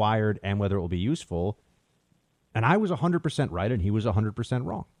be acquired and whether it will be useful. And I was 100% right, and he was 100%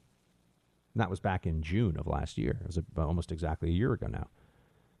 wrong. And that was back in June of last year. It was almost exactly a year ago now.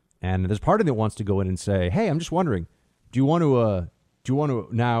 And there's part of me that wants to go in and say, hey, I'm just wondering, do you want to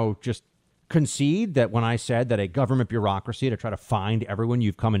now just concede that when I said that a government bureaucracy to try to find everyone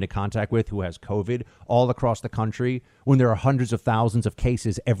you've come into contact with who has COVID all across the country, when there are hundreds of thousands of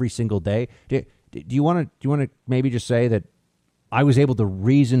cases every single day, do you want to maybe just say that I was able to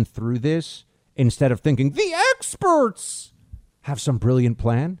reason through this instead of thinking the experts have some brilliant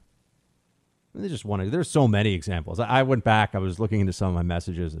plan? There's so many examples. I went back, I was looking into some of my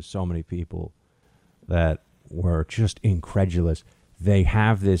messages. There's so many people that were just incredulous. They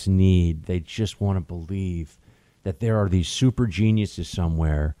have this need. They just want to believe that there are these super geniuses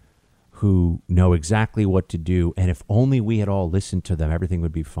somewhere who know exactly what to do. And if only we had all listened to them, everything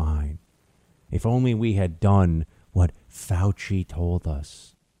would be fine. If only we had done what Fauci told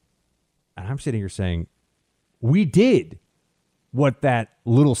us. And I'm sitting here saying, we did what that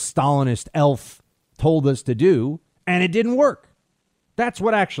little Stalinist elf told us to do, and it didn't work. That's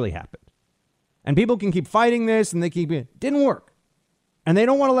what actually happened. And people can keep fighting this, and it didn't work. And they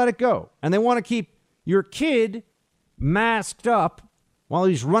don't want to let it go. And they want to keep your kid masked up while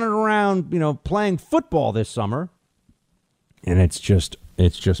he's running around, playing football this summer. And it's just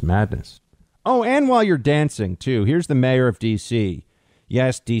madness. Oh, and while you're dancing, too, here's the mayor of D.C.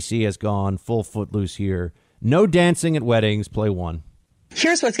 Yes, D.C. has gone full footloose here. No dancing at weddings. Play one.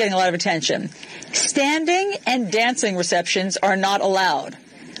 Here's what's getting a lot of attention. Standing and dancing receptions are not allowed.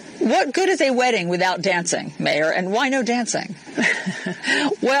 What good is a wedding without dancing, Mayor, and why no dancing?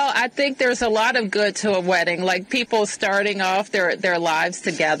 Well, I think there's a lot of good to a wedding, like people starting off their lives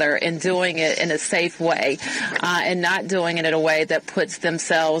together and doing it in a safe way and not doing it in a way that puts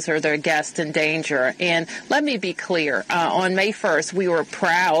themselves or their guests in danger. And let me be clear, on May 1st, we were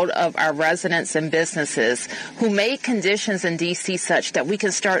proud of our residents and businesses who made conditions in D.C. such that we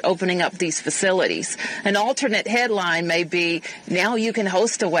can start opening up these facilities. An alternate headline may be, now you can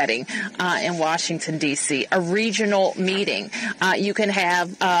host a wedding in Washington, D.C., a regional meeting. You can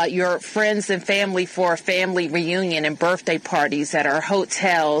have your friends and family for a family reunion and birthday parties at our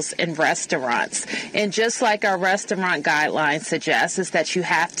hotels and restaurants. And just like our restaurant guidelines suggest, is that you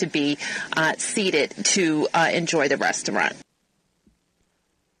have to be seated to enjoy the restaurant.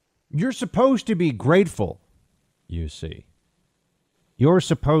 You're supposed to be grateful, you see. You're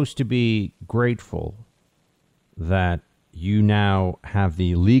supposed to be grateful that you now have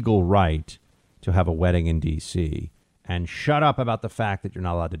the legal right to have a wedding in D.C. and shut up about the fact that you're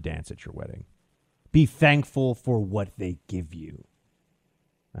not allowed to dance at your wedding. Be thankful for what they give you.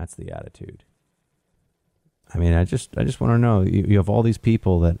 That's the attitude. I mean, I just want to know, you have all these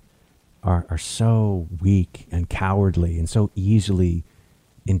people that are so weak and cowardly and so easily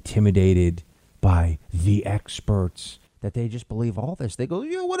intimidated by the experts that they just believe all this. They go,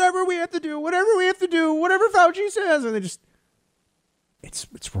 whatever we have to do, whatever Fauci says. And they just,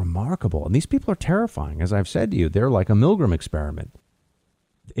 it's remarkable. And these people are terrifying. As I've said to you, they're like a Milgram experiment.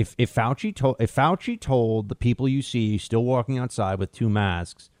 If Fauci told the people you see still walking outside with 2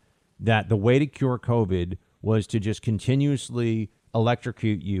 masks that the way to cure COVID was to just continuously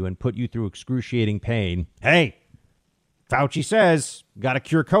electrocute you and put you through excruciating pain, hey, Fauci says, got to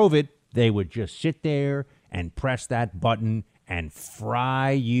cure COVID, they would just sit there and press that button and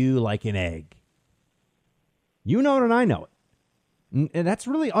fry you like an egg. You know it and I know it. And that's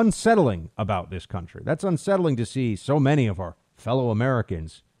really unsettling about this country. That's unsettling to see so many of our fellow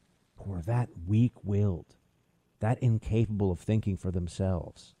Americans who are that weak-willed, that incapable of thinking for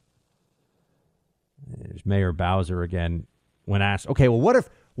themselves. There's Mayor Bowser again when asked, okay, well,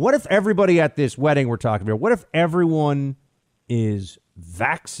 what if everybody at this wedding we're talking about, what if everyone is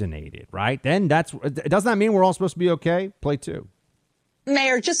vaccinated, right? Then doesn't that mean we're all supposed to be okay? Play two.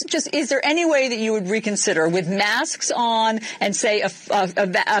 Mayor, just is there any way that you would reconsider with masks on and say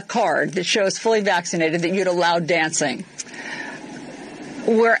a card that shows fully vaccinated that you'd allow dancing?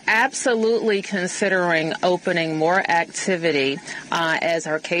 We're absolutely considering opening more activity as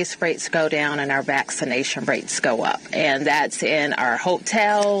our case rates go down and our vaccination rates go up. And that's in our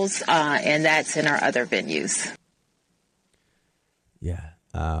hotels and that's in our other venues. Yeah.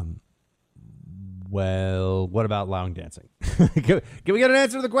 Well, what about allowing dancing? Can we get an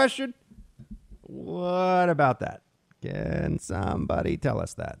answer to the question? What about that? Can somebody tell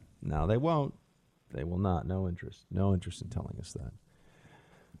us that? No, they won't. They will not. No interest. No interest in telling us that.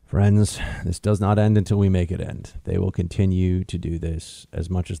 Friends, this does not end until we make it end. They will continue to do this as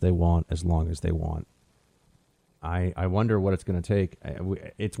much as they want, as long as they want. I wonder what it's going to take.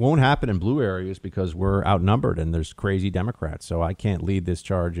 It won't happen in blue areas because we're outnumbered and there's crazy Democrats. So I can't lead this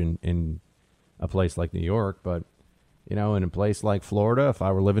charge in a place like New York. But, in a place like Florida, if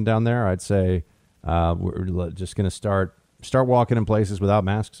I were living down there, I'd say we're just going to start walking in places without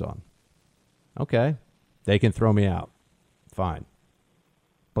masks on. Okay. They can throw me out. Fine.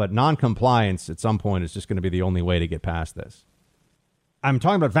 But noncompliance at some point is just going to be the only way to get past this. I'm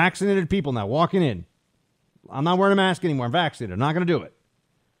talking about vaccinated people now walking in. I'm not wearing a mask anymore. I'm vaccinated. I'm not going to do it.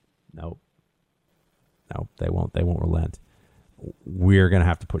 Nope. They won't relent. We're going to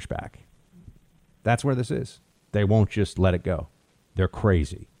have to push back. That's where this is. They won't just let it go. They're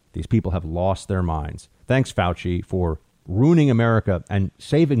crazy. These people have lost their minds. Thanks, Fauci, for ruining America and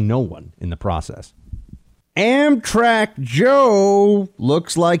saving no one in the process. Amtrak Joe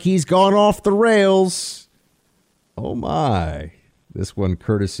looks like he's gone off the rails. Oh, my. This one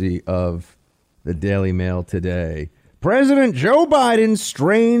courtesy of the Daily Mail today. President Joe Biden's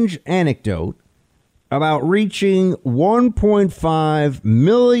strange anecdote about reaching 1.5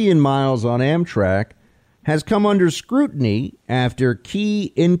 million miles on Amtrak has come under scrutiny after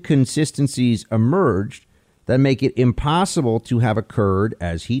key inconsistencies emerged that make it impossible to have occurred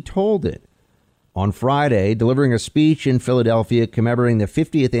as he told it. On Friday, delivering a speech in Philadelphia commemorating the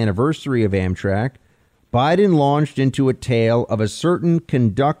 50th anniversary of Amtrak, Biden launched into a tale of a certain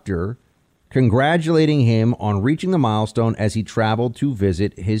conductor congratulating him on reaching the milestone as he traveled to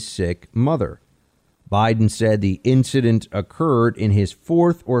visit his sick mother. Biden said the incident occurred in his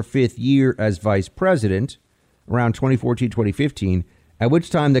fourth or fifth year as vice president, around 2014-2015, at which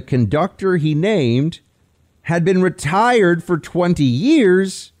time the conductor he named had been retired for 20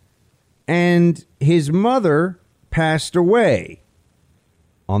 years and his mother passed away.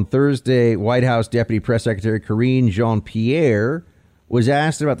 On Thursday, White House Deputy Press Secretary Karine Jean-Pierre was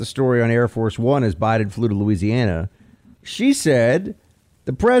asked about the story on Air Force One as Biden flew to Louisiana. She said,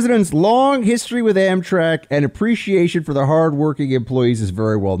 the president's long history with Amtrak and appreciation for the hardworking employees is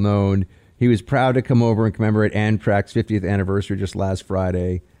very well known. He was proud to come over and commemorate Amtrak's 50th anniversary just last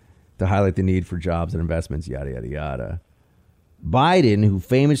Friday to highlight the need for jobs and investments, yada, yada, yada. Biden, who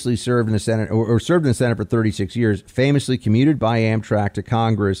famously served in the Senate or served in the Senate for 36 years, famously commuted by Amtrak to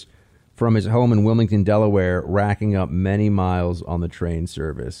Congress from his home in Wilmington, Delaware, racking up many miles on the train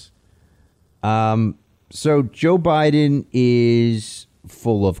service. So Joe Biden is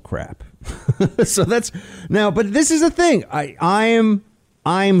full of crap. So that's now, but this is the thing. I'm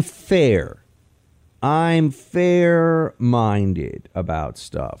fair. I'm fair-minded about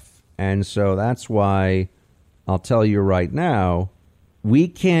stuff. And so that's why I'll tell you right now, we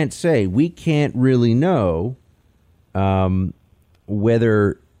can't really know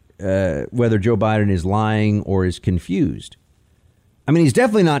whether Joe Biden is lying or is confused. I mean, he's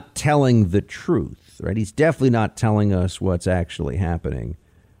definitely not telling the truth, right? He's definitely not telling us what's actually happening,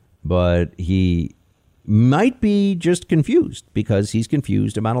 but he might be just confused because he's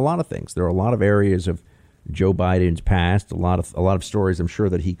confused about a lot of things. There are a lot of areas of Joe Biden's past, a lot of stories I'm sure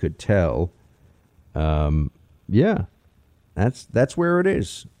that he could tell. Yeah, that's where it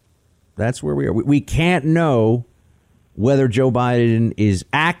is. That's where we are. We can't know whether Joe Biden is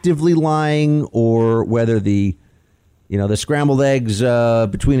actively lying or whether the scrambled eggs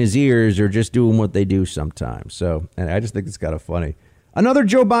between his ears are just doing what they do sometimes. So, and I just think it's kind of funny. Another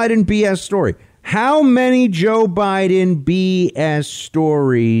Joe Biden BS story. How many Joe Biden BS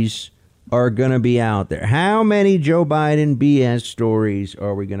stories are going to be out there? How many Joe Biden BS stories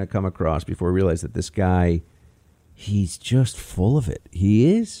are we going to come across before we realize that this guy, he's just full of it?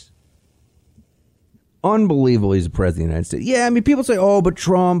 He is. Unbelievable. He's the president of the United States. Yeah, I mean, people say, oh, but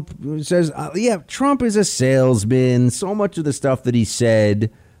Trump says, Trump is a salesman. So much of the stuff that he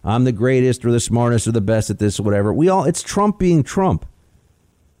said, I'm the greatest or the smartest or the best at this or whatever. It's Trump being Trump.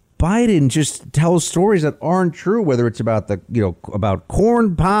 Biden just tells stories that aren't true, whether it's about about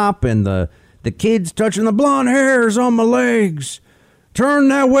corn pop and the kids touching the blonde hairs on my legs. Turn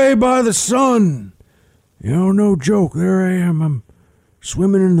that way by the sun. No joke. There I am. I'm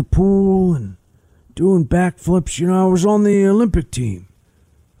swimming in the pool and doing backflips. I was on the Olympic team.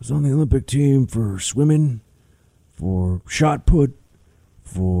 I was on the Olympic team for swimming, for shot put,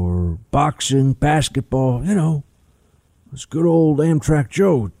 for boxing, basketball. It's good old Amtrak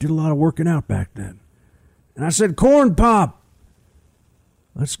Joe. Did a lot of working out back then. And I said, corn pop.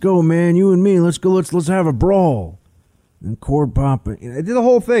 Let's go, man. You and me. Let's go. Let's have a brawl. And corn pop. I did the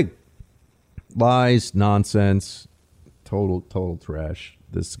whole thing. Lies, nonsense, total trash.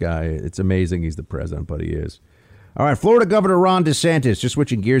 This guy, it's amazing he's the president, but he is. All right, Florida Governor Ron DeSantis, just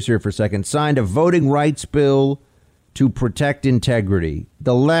switching gears here for a second, signed a voting rights bill to protect integrity.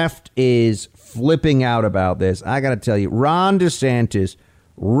 The left is flipping out about this. I got to tell you, Ron DeSantis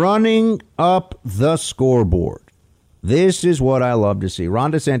running up the scoreboard. This is what I love to see.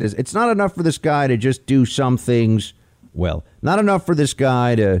 Ron DeSantis, it's not enough for this guy to just do some things well. Not enough for this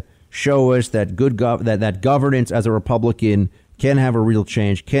guy to show us that that governance as a Republican can have a real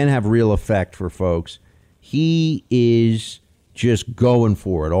change, can have real effect for folks. He is just going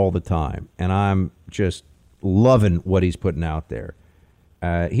for it all the time. And I'm just loving what he's putting out there.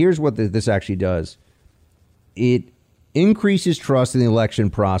 Here's what this actually does. It increases trust in the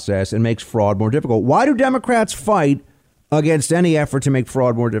election process and makes fraud more difficult. Why do Democrats fight against any effort to make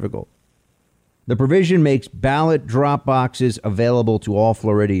fraud more difficult? The provision makes ballot drop boxes available to all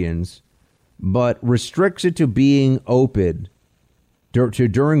Floridians, but restricts it to being open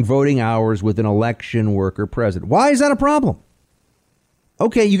during voting hours with an election worker present. Why is that a problem?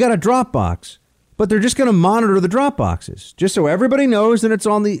 Okay, you got a drop box, but they're just going to monitor the drop boxes just so everybody knows that it's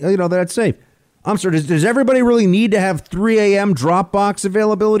on the, that it's safe. I'm sorry, does everybody really need to have 3 a.m. drop box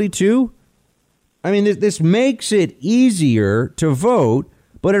availability too? I mean, this makes it easier to vote,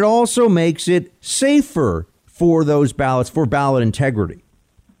 but it also makes it safer for those ballots, for ballot integrity.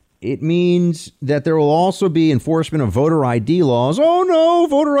 It means that there will also be enforcement of voter ID laws. Oh, no,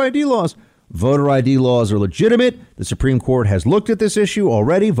 voter ID laws. Voter ID laws are legitimate. The Supreme Court has looked at this issue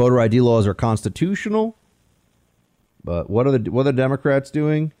already. Voter ID laws are constitutional. But what are the Democrats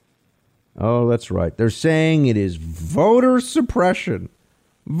doing? Oh, that's right. They're saying it is voter suppression.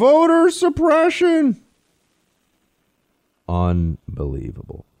 Voter suppression.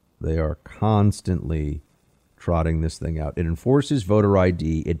 Unbelievable. They are constantly trotting this thing out. It enforces voter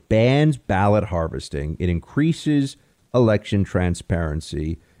ID. It bans ballot harvesting. It increases election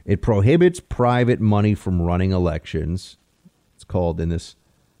transparency. It prohibits private money from running elections. It's called, in this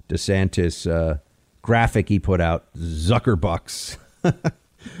DeSantis graphic he put out, Zuckerbucks.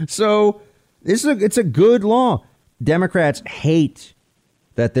 So it's a good law. Democrats hate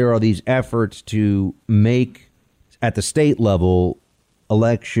that there are these efforts to make, at the state level,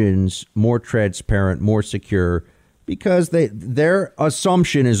 elections more transparent, more secure, because their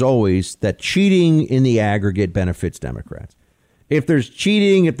assumption is always that cheating in the aggregate benefits Democrats. If there's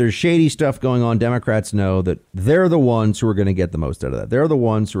cheating, if there's shady stuff going on, Democrats know that they're the ones who are going to get the most out of that. They're the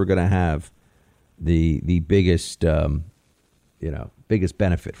ones who are going to have the biggest, biggest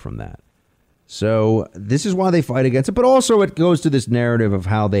benefit from that. So this is why they fight against it. But also it goes to this narrative of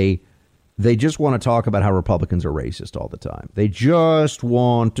how they just want to talk about how Republicans are racist all the time. They just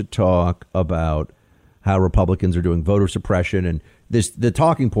want to talk about how Republicans are doing voter suppression and the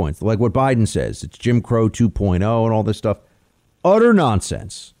talking points, like what Biden says. It's Jim Crow 2.0 and all this stuff. Utter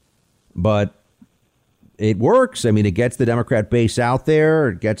nonsense. But it works. I mean, it gets the Democrat base out there.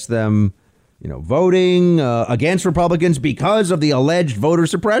 It gets them, voting against Republicans because of the alleged voter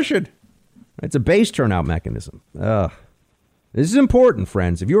suppression. It's a base turnout mechanism. This is important,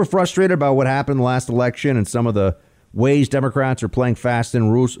 friends. If you were frustrated about what happened last election and some of the ways Democrats are playing fast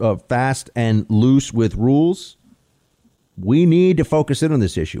and loose with rules, we need to focus in on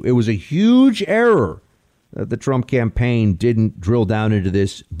this issue. It was a huge error that the Trump campaign didn't drill down into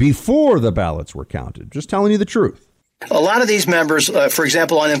this before the ballots were counted. Just telling you the truth. A lot of these members, for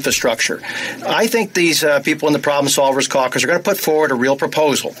example, on infrastructure, I think these people in the Problem Solvers Caucus are going to put forward a real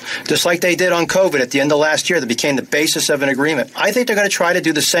proposal, just like they did on COVID at the end of last year that became the basis of an agreement. I think they're going to try to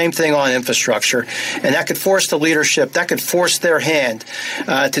do the same thing on infrastructure, and that could force the leadership, that could force their hand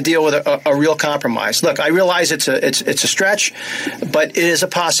to deal with a real compromise. Look, I realize it's a stretch, but it is a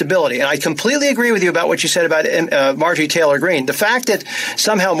possibility. And I completely agree with you about what you said about Marjorie Taylor Greene. The fact that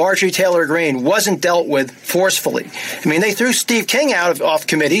somehow Marjorie Taylor Greene wasn't dealt with forcefully. I mean, they threw Steve King off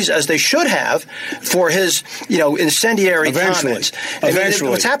committees, as they should have, for his, incendiary comments. Eventually.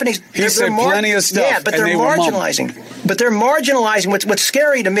 What's happening? He said plenty of stuff. Yeah, but they're marginalizing. But they're marginalizing. What's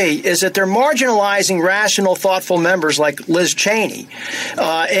scary to me is that they're marginalizing rational, thoughtful members like Liz Cheney,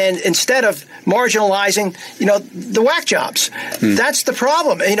 and instead of marginalizing, the whack jobs. That's the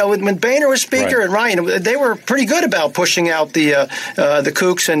problem. When Boehner was Speaker and Ryan, they were pretty good about pushing out the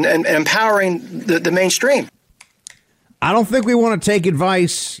kooks and empowering the mainstream. I don't think we want to take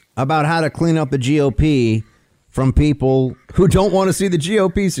advice about how to clean up the GOP from people who don't want to see the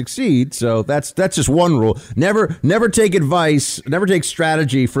GOP succeed. So that's just one rule. Never take advice, never take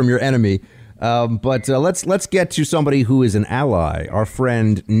strategy from your enemy. But let's get to somebody who is an ally, our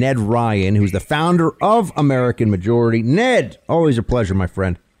friend Ned Ryan, who's the founder of American Majority. Ned, always a pleasure, my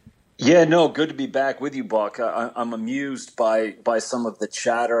friend. Yeah, no, good to be back with you, Buck. I'm amused by some of the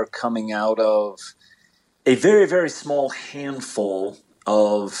chatter coming out of a very, very small handful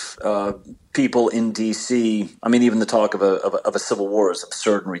of people in D.C. I mean, even the talk of a civil war is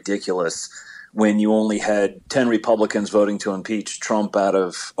absurd and ridiculous when you only had 10 Republicans voting to impeach Trump out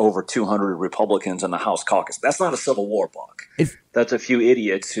of over 200 Republicans in the House caucus. That's not a civil war, Buck. That's a few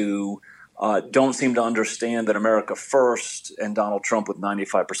idiots who don't seem to understand that America First and Donald Trump with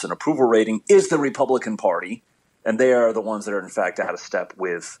 95% approval rating is the Republican Party, and they are the ones that are, in fact, out of step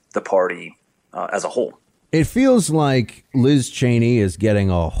with the party as a whole. It feels like Liz Cheney is getting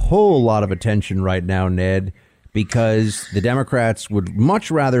a whole lot of attention right now, Ned, because the Democrats would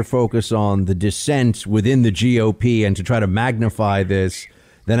much rather focus on the dissent within the GOP and to try to magnify this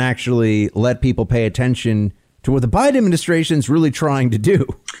than actually let people pay attention to what the Biden administration is really trying to do.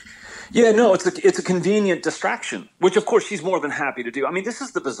 Yeah, no, it's a convenient distraction, which, of course, she's more than happy to do. I mean, this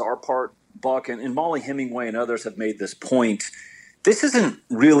is the bizarre part, Buck, and Molly Hemingway and others have made this point. This isn't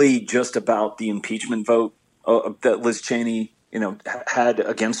really just about the impeachment vote that Liz Cheney, had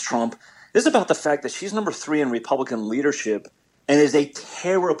against Trump. This is about the fact that she's number 3 in Republican leadership and is a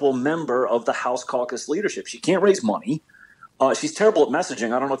terrible member of the House caucus leadership. She can't raise money. She's terrible at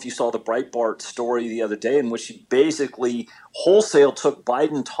messaging. I don't know if you saw the Breitbart story the other day in which she basically wholesale took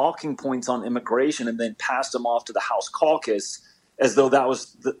Biden talking points on immigration and then passed them off to the House caucus as though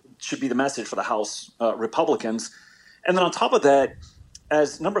that should be the message for the House Republicans. And then on top of that,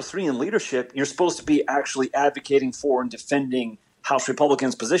 as number 3 in leadership, you're supposed to be actually advocating for and defending House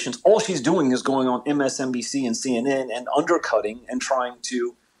Republicans' positions. All she's doing is going on MSNBC and CNN and undercutting and trying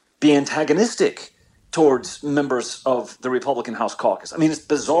to be antagonistic towards members of the Republican House caucus. I mean, it's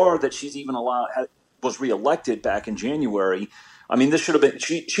bizarre that she's even was reelected back in January. I mean, this should have been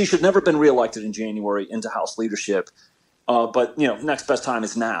she should never have been reelected in January into House leadership. But next best time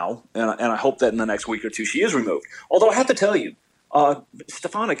is now, and I hope that in the next week or two she is removed. Although I have to tell you,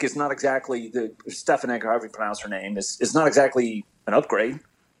 Stefanik is not exactly Stefanik, however you pronounce her name, is not exactly an upgrade.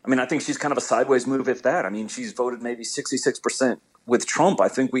 I mean, I think she's kind of a sideways move, if that. I mean, she's voted maybe 66% with Trump. I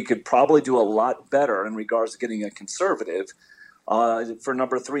think we could probably do a lot better in regards to getting a conservative for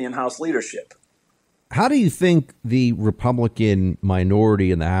number 3 in House leadership. How do you think the Republican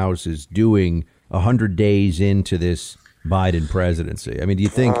minority in the House is doing 100 days into this Biden presidency? I mean, do you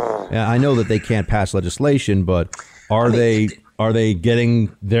think, I know that they can't pass legislation, but are they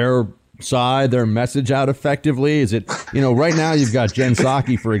getting their side, their message out effectively? Is it, right now you've got Jen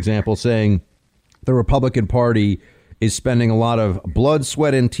Psaki, for example, saying the Republican Party is spending a lot of blood,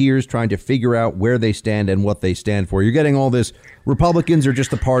 sweat, and tears trying to figure out where they stand and what they stand for. You're getting all this, Republicans are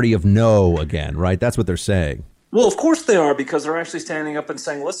just the party of no again, right? That's what they're saying. Well, of course they are, because they're actually standing up and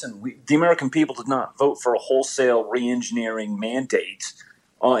saying, listen, the American people did not vote for a wholesale reengineering mandate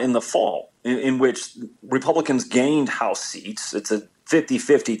in the fall, in which Republicans gained House seats. It's a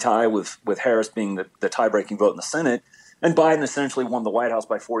 50-50 tie with Harris being the tie-breaking vote in the Senate, and Biden essentially won the White House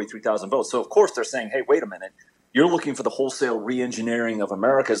by 43,000 votes. So, of course, they're saying, hey, wait a minute, you're looking for the wholesale reengineering of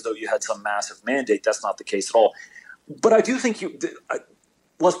America as though you had some massive mandate. That's not the case at all. But I do think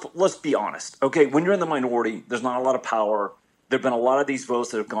let's be honest, okay? When you're in the minority, there's not a lot of power. There have been a lot of these votes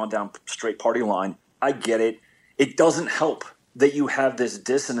that have gone down straight party line. I get it. It doesn't help that you have this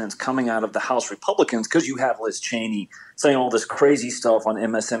dissonance coming out of the House Republicans because you have Liz Cheney saying all this crazy stuff on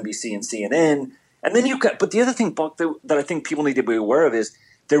MSNBC and CNN, And then but the other thing, Buck, that I think people need to be aware of is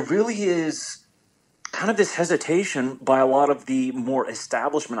there really is kind of this hesitation by a lot of the more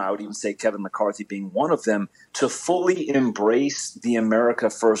establishment, I would even say Kevin McCarthy being one of them, to fully embrace the America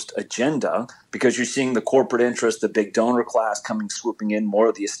First agenda, because you're seeing the corporate interest, the big donor class coming swooping in, more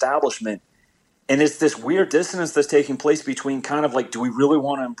of the establishment. And it's this weird dissonance that's taking place between kind of like, do we really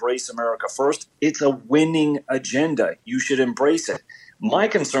want to embrace America First? It's a winning agenda. You should embrace it. My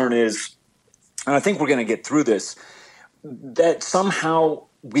concern is, and I think we're going to get through this, that somehow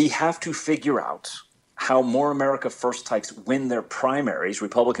we have to figure out how more America First types win their primaries,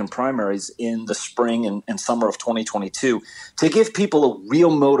 Republican primaries, in the spring and summer of 2022, to give people a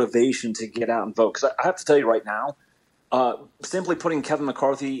real motivation to get out and vote. Because I have to tell you right now, simply putting Kevin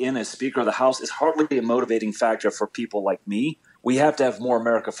McCarthy in as Speaker of the House is hardly a motivating factor for people like me. We have to have more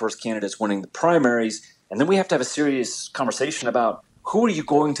America First candidates winning the primaries, and then we have to have a serious conversation about who are you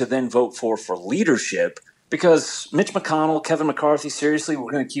going to then vote for leadership. Because Mitch McConnell, Kevin McCarthy, seriously,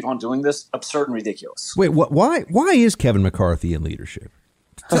 we're going to keep on doing this? Absurd and ridiculous. Wait, why is Kevin McCarthy in leadership?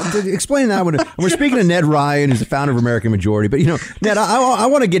 Explain that one. We're speaking to Ned Ryan, who's the founder of American Majority. But, Ned, I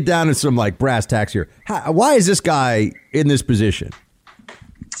want to get down to some brass tacks here. Why is this guy in this position?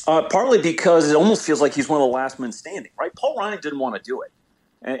 Partly because it almost feels like he's one of the last men standing, right? Paul Ryan didn't want to do it.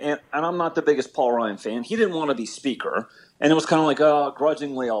 And I'm not the biggest Paul Ryan fan. He didn't want to be Speaker. And it was kind of like, oh,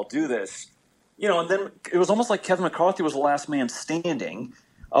 grudgingly, I'll do this. And then it was almost like Kevin McCarthy was the last man standing.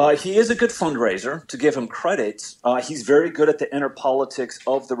 He is a good fundraiser, to give him credit. He's very good at the inner politics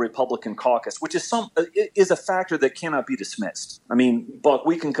of the Republican caucus, which is a factor that cannot be dismissed. I mean, Buck,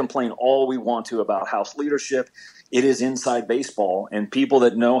 we can complain all we want to about House leadership. It is inside baseball, and people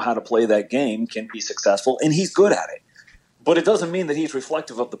that know how to play that game can be successful, and he's good at it. But it doesn't mean that he's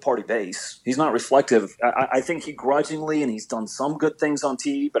reflective of the party base. He's not reflective. I think he grudgingly, and he's done some good things on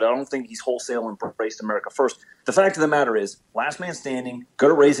TV, but I don't think he's wholesale embraced America First. The fact of the matter is, last man standing, good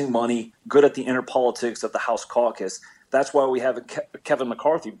at raising money, good at the inner politics of the House caucus. That's why we have Kevin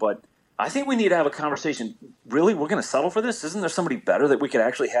McCarthy. But I think we need to have a conversation. Really, we're going to settle for this? Isn't there somebody better that we could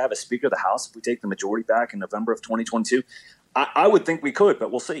actually have as Speaker of the House if we take the majority back in November of 2022? I would think we could,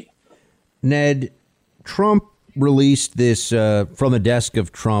 but we'll see. Ned, Trump released this from the desk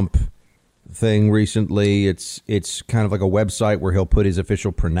of Trump thing recently. It's kind of like a website where he'll put his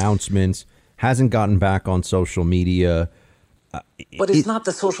official pronouncements. Hasn't gotten back on social media. But it's not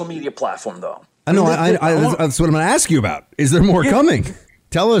the social media platform, though. I know. That's what I'm going to ask you about. Is there more coming?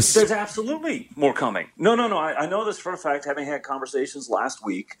 Tell us. There's absolutely more coming. No. I know this for a fact, having had conversations last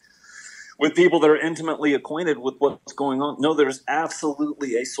week with people that are intimately acquainted with what's going on. No, there's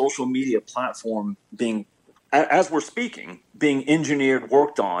absolutely a social media platform being, as we're speaking, being engineered,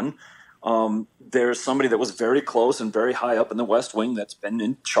 worked on. There's somebody that was very close and very high up in the West Wing that's been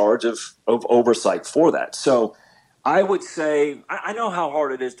in charge of oversight for that. So I would say, I know how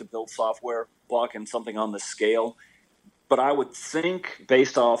hard it is to build software, Buck, and something on this scale, but I would think,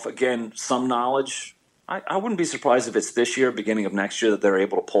 based off, again, some knowledge, I wouldn't be surprised if it's this year, beginning of next year, that they're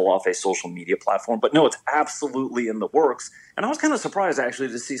able to pull off a social media platform. But no, it's absolutely in the works. And I was kind of surprised, actually,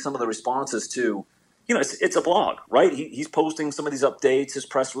 to see some of the responses to, it's a blog, right? He's posting some of these updates, his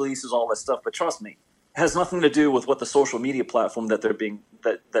press releases, all that stuff. But trust me, it has nothing to do with what the social media platform that's being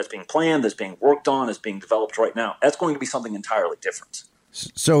planned, that's being worked on, is being developed right now. That's going to be something entirely different.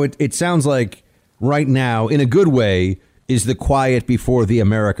 So it sounds like right now, in a good way, is the quiet before the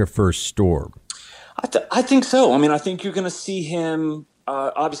America First storm. I think so. I mean, I think you're going to see him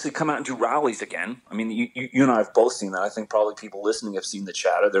obviously come out and do rallies again. I mean, you and I have both seen that. I think probably people listening have seen the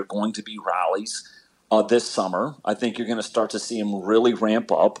chatter. They're going to be rallies this summer. I think you're going to start to see him really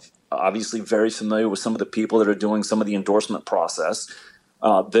ramp up. Obviously, very familiar with some of the people that are doing some of the endorsement process.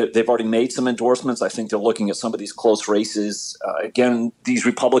 They've already made some endorsements. I think they're looking at some of these close races. Again, these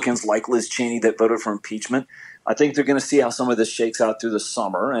Republicans like Liz Cheney that voted for impeachment. I think they're going to see how some of this shakes out through the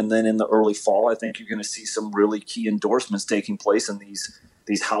summer. And then in the early fall, I think you're going to see some really key endorsements taking place in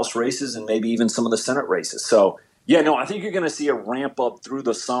these House races and maybe even some of the Senate races. So, I think you're going to see a ramp up through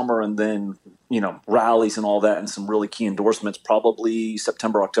the summer and then, rallies and all that and some really key endorsements probably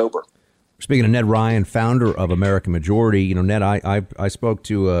September, October. Speaking of Ned Ryan, founder of American Majority, Ned, I spoke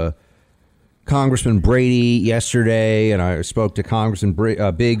to Congressman Brady yesterday, and I spoke to Congressman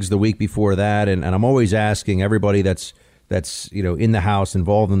Biggs the week before that, and I'm always asking everybody that's in the House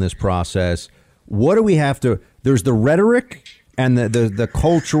involved in this process, what do we have to? There's the rhetoric and the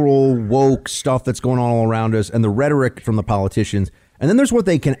cultural woke stuff that's going on all around us, and the rhetoric from the politicians, and then there's what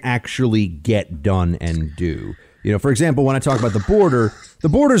they can actually get done and do. You know, for example, when I talk about the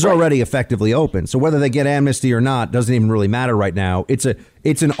border's already effectively open. So whether they get amnesty or not doesn't even really matter right now. It's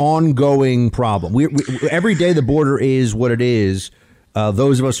an ongoing problem. We every day the border is what it is.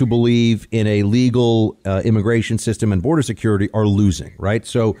 Those of us who believe in a legal immigration system and border security are losing, right?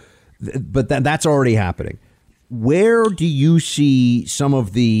 So, but that's already happening. Where do you see some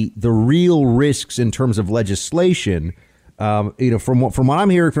of the real risks in terms of legislation? You know, from what I'm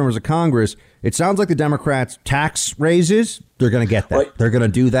hearing from members of Congress, it sounds like the Democrats' tax raises, they're going to get that. Right. They're going to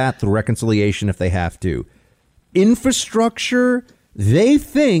do that through reconciliation if they have to. Infrastructure, they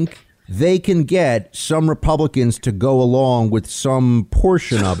think they can get some Republicans to go along with some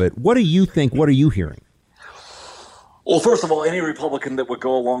portion of it. What do you think? What are you hearing? Well, first of all, any Republican that would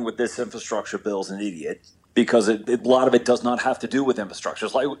go along with this infrastructure bill is an idiot, because a lot of it does not have to do with infrastructure.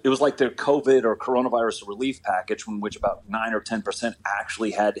 It was like their COVID or coronavirus relief package, from which about 9 or 10%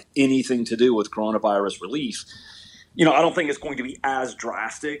 actually had anything to do with coronavirus relief. You know, I don't think it's going to be as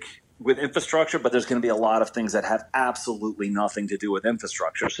drastic with infrastructure, but there's going to be a lot of things that have absolutely nothing to do with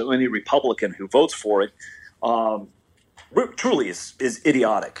infrastructure. So any Republican who votes for it truly is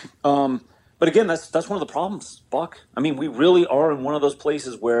idiotic. But again, that's one of the problems, Buck. I mean, we really are in one of those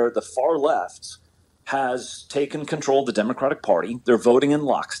places where the far left has taken control of the Democratic Party. They're voting in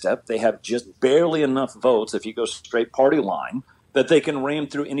lockstep. They have just barely enough votes, if you go straight party line, that they can ram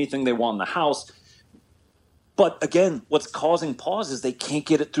through anything they want in the House. But again, what's causing pause is they can't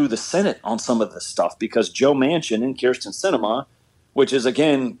get it through the Senate on some of this stuff, because Joe Manchin and Kyrsten Sinema, which is,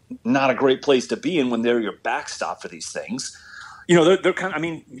 again, not a great place to be in when they're your backstop for these things. You know, they're kind of, I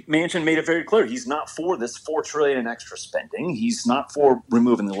mean, Manchin made it very clear. He's not for this $4 trillion in extra spending. He's not for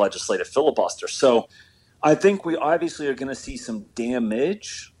removing the legislative filibuster. So I think we obviously are going to see some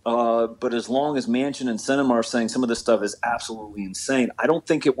damage. But as long as Manchin and Sinema are saying some of this stuff is absolutely insane, I don't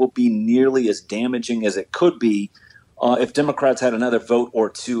think it will be nearly as damaging as it could be if Democrats had another vote or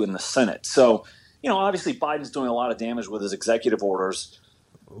two in the Senate. So, you know, obviously Biden's doing a lot of damage with his executive orders.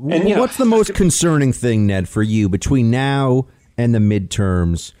 And, what's the most concerning thing, Ned, for you between now and the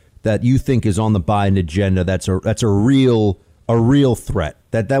midterms that you think is on the Biden agenda that's a real threat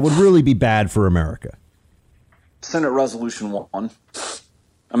that would really be bad for America? Senate Resolution 1.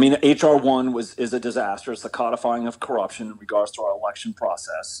 I mean, H.R. 1 is a disaster. It's the codifying of corruption in regards to our election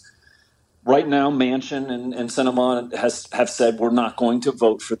process. Right now, Manchin and Sinema have said we're not going to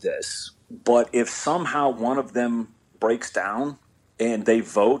vote for this. But if somehow one of them breaks down and they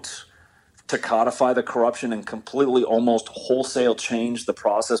vote to codify the corruption and completely, almost wholesale change the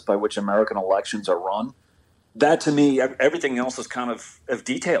process by which American elections are run, that to me, everything else is kind of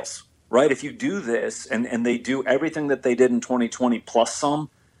details, right? If you do this and they do everything that they did in 2020 plus some,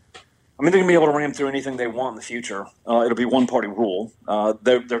 I mean, they're going to be able to ram through anything they want in the future. It'll be one-party rule.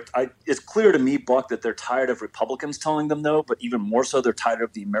 It's clear to me, Buck, that they're tired of Republicans telling them no, but even more so, they're tired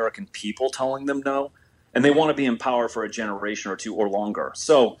of the American people telling them no, and they want to be in power for a generation or two or longer.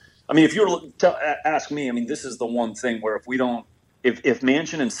 So, I mean, if you were to ask me, I mean, this is the one thing where if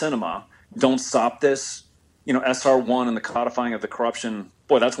Manchin and Sinema don't stop this, you know, SR1 and the codifying of the corruption,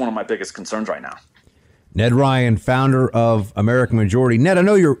 boy, that's one of my biggest concerns right now. Ned Ryan, founder of American Majority. Ned, I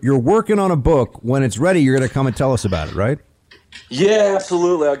know you're working on a book. When it's ready, you're going to come and tell us about it, right? Yeah,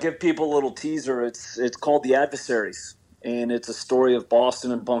 absolutely. I'll give people a little teaser. It's called The Adversaries, and it's a story of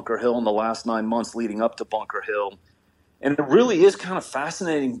Boston and Bunker Hill in the last 9 months leading up to Bunker Hill. And it really is kind of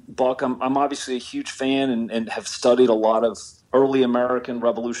fascinating, Buck. I'm obviously a huge fan and have studied a lot of early American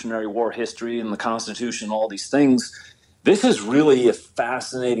Revolutionary War history and the Constitution, all these things. This is really a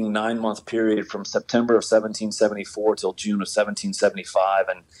fascinating 9-month period from September of 1774 till June of 1775.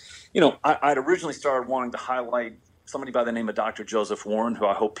 And, you know, I'd originally started wanting to highlight somebody by the name of Dr. Joseph Warren, who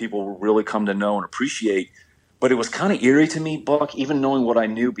I hope people will really come to know and appreciate. But it was kind of eerie to me, Buck, even knowing what I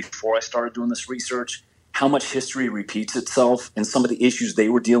knew before I started doing this research, how much history repeats itself and some of the issues they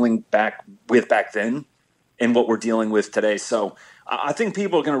were dealing back then and what we're dealing with today. So I think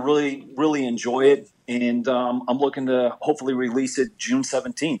people are going to really, really enjoy it. And I'm looking to hopefully release it June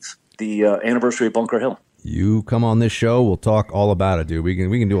 17th, the anniversary of Bunker Hill. You come on this show, we'll talk all about it, dude. We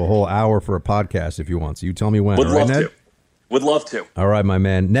can do a whole hour for a podcast if you want. So you tell me when. Would love Ned? to. Would love to. All right, my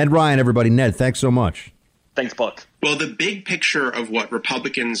man. Ned Ryan, everybody. Ned, thanks so much. Thanks, Buck. Well, the big picture of what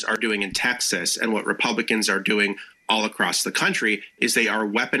Republicans are doing in Texas and what Republicans are doing all across the country is they are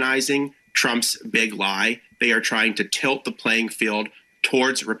weaponizing Trump's big lie. They are trying to tilt the playing field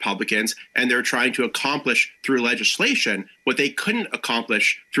towards Republicans, and they're trying to accomplish through legislation what they couldn't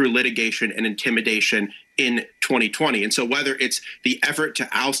accomplish through litigation and intimidation in 2020. And so whether it's the effort to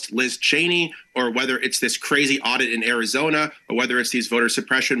oust Liz Cheney, or whether it's this crazy audit in Arizona, or whether it's these voter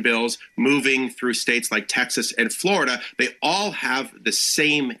suppression bills moving through states like Texas and Florida, they all have the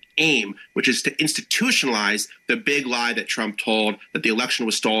same aim, which is to institutionalize the big lie that Trump told, that the election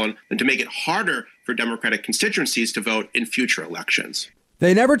was stolen, and to make it harder for Democratic constituencies to vote in future elections.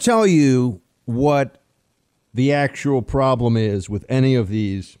 They never tell you what the actual problem is with any of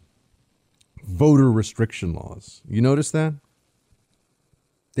these voter restriction laws. You notice that?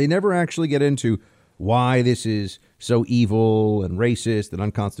 They never actually get into why this is so evil and racist and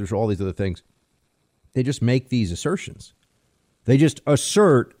unconstitutional, all these other things. They just make these assertions. They just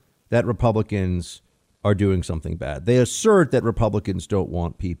assert that Republicans are doing something bad. They assert that Republicans don't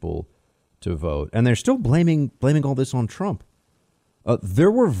want people to vote. And they're still blaming all this on Trump. There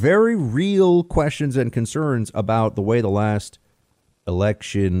were very real questions and concerns about the way the last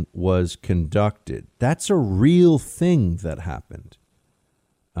election was conducted. That's a real thing that happened.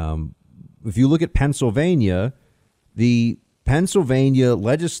 If you look at Pennsylvania, the Pennsylvania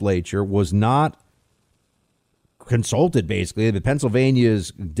legislature was not consulted, basically. The Pennsylvania's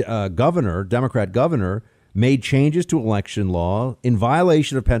governor, Democrat governor, made changes to election law in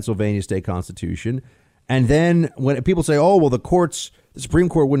violation of Pennsylvania state constitution. And then when people say, oh, well, the Supreme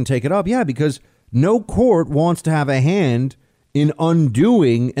Court wouldn't take it up. Yeah, because no court wants to have a hand in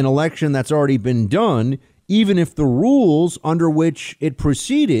undoing an election that's already been done, even if the rules under which it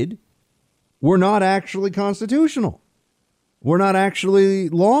proceeded were not actually constitutional, were not actually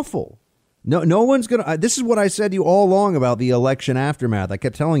lawful. No one's going to. This is what I said to you all along about the election aftermath. I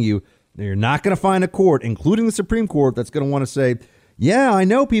kept telling you, you're not going to find a court, including the Supreme Court, that's going to want to say, yeah, I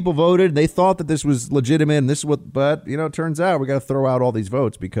know people voted. They thought that this was legitimate. And this is what, but, it turns out we got to throw out all these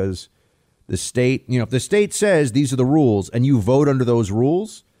votes because the state, if the state says these are the rules and you vote under those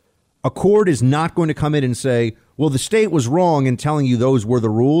rules, a court is not going to come in and say, well, the state was wrong in telling you those were the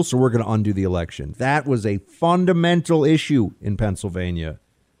rules, so we're going to undo the election. That was a fundamental issue in Pennsylvania.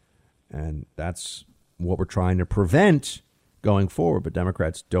 And that's what we're trying to prevent going forward. But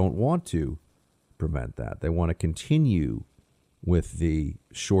Democrats don't want to prevent that. They want to continue with the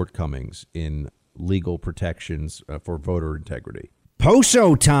shortcomings in legal protections for voter integrity.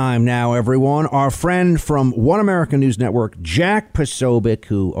 Poso time now, everyone. Our friend from One American News Network, Jack Posobiec,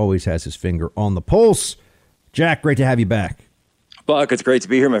 who always has his finger on the pulse. Jack, great to have you back. Buck, it's great to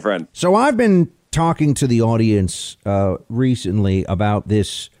be here, my friend. So I've been talking to the audience recently about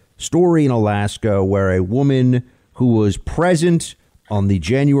this story in Alaska where a woman who was present on the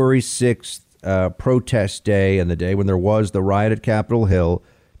January 6th protest day and the day when there was the riot at Capitol Hill,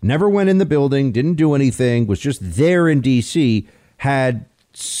 never went in the building, didn't do anything, was just there in D.C., had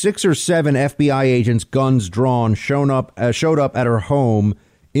 6 or 7 FBI agents, guns drawn, showed up at her home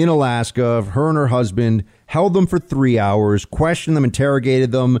in Alaska. Her and her husband held them for 3 hours, questioned them,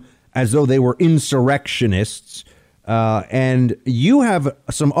 interrogated them as though they were insurrectionists. And you have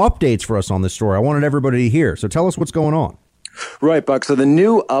some updates for us on this story. I wanted everybody to hear. So tell us what's going on. Right, Buck. So the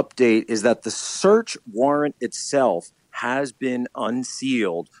new update is that the search warrant itself has been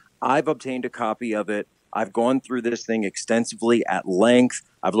unsealed. I've obtained a copy of it. I've gone through this thing extensively at length.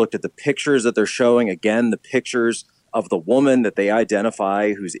 I've looked at the pictures that they're showing. Again, the pictures of the woman that they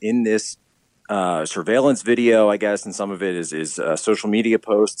identify who's in this surveillance video, I guess, and some of it is social media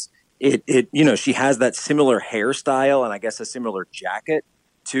posts. She has that similar hairstyle and I guess a similar jacket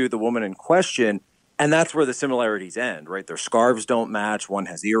to the woman in question. And that's where the similarities end, right? Their scarves don't match. One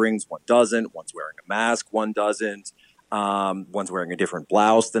has earrings, one doesn't. One's wearing a mask, one doesn't. One's wearing a different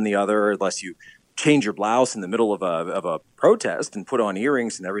blouse than the other, unless you change your blouse in the middle of a protest and put on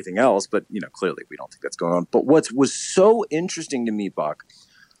earrings and everything else. But, clearly we don't think that's going on. But what was so interesting to me, Buck,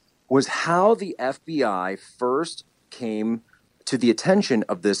 was how the FBI first came to the attention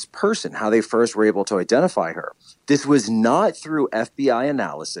of this person, how they first were able to identify her. This was not through FBI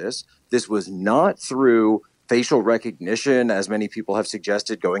analysis. This was not through facial recognition, as many people have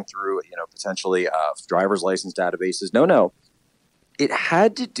suggested, going through, potentially driver's license databases. No. It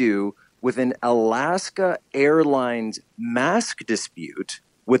had to do with an Alaska Airlines mask dispute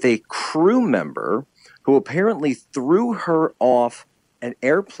with a crew member who apparently threw her off an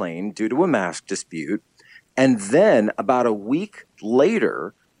airplane due to a mask dispute. And then about a week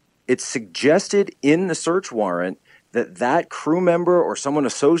later, it's suggested in the search warrant that crew member or someone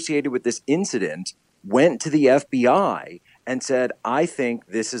associated with this incident went to the FBI and said, I think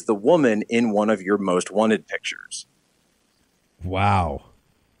this is the woman in one of your most wanted pictures. Wow.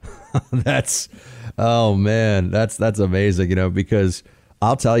 That's amazing, because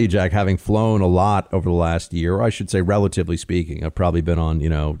I'll tell you, Jack, having flown a lot over the last year, or I should say, relatively speaking, I've probably been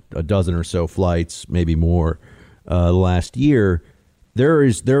on, a dozen or so flights, maybe more, the last year. There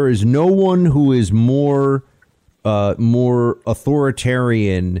is no one who is more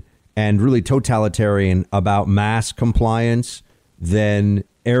authoritarian and really totalitarian about mask compliance than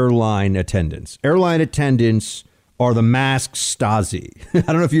airline attendants. Airline attendants are the mask Stasi. I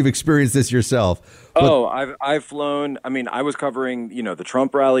don't know if you've experienced this yourself. I've flown. I mean, I was covering, the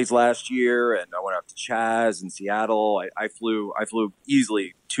Trump rallies last year, and I went out to Chaz in Seattle. I flew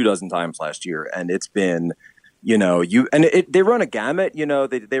easily 24 times last year, and it's been, they run a gamut.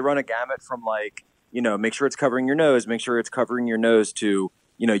 They run a gamut from make sure it's covering your nose, make sure it's covering your nose to,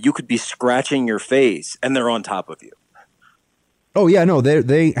 you could be scratching your face, and they're on top of you. Oh yeah, no,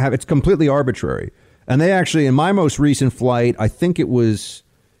 they have. It's completely arbitrary, and they actually, in my most recent flight, I think it was.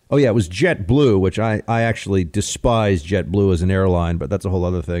 Oh, yeah, it was JetBlue, which I actually despise JetBlue as an airline, but that's a whole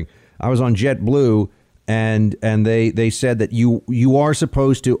other thing. I was on JetBlue, and they said that you are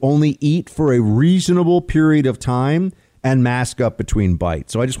supposed to only eat for a reasonable period of time and mask up between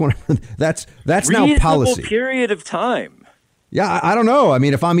bites. So I just want to that's now policy. Reasonable period of time. Yeah, I don't know. I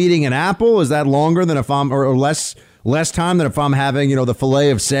mean, if I'm eating an apple, is that longer than if I'm or less time than if I'm having, the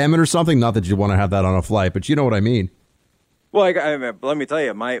fillet of salmon or something? Not that you want to have that on a flight, but you know what I mean. Well, let me tell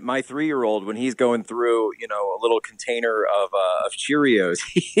you, my 3-year-old, when he's going through, a little container of Cheerios,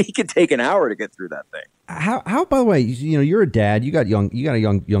 he could take an hour to get through that thing. How? By the way, you're a dad. You got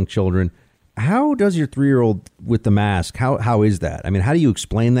young children. How does your 3-year-old with the mask? How is that? I mean, how do you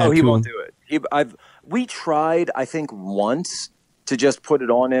explain that? He won't do it. We tried, I think, once to just put it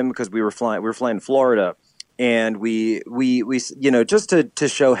on him because we were flying to Florida. And we just to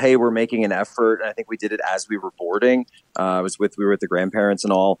show, hey, we're making an effort. And I think we did it as we were boarding. We were with the grandparents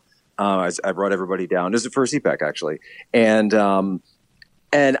and all. I brought everybody down. It was the first CPAC, actually. And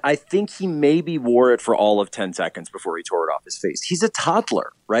I think he maybe wore it for all of 10 seconds before he tore it off his face. He's a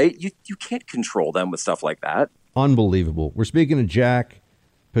toddler, right? You can't control them with stuff like that. Unbelievable. We're speaking to Jack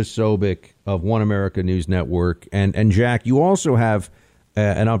Posobiec of One America News Network. And Jack, you also have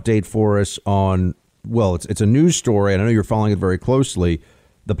an update for us on, well, it's a news story, and I know you're following it very closely,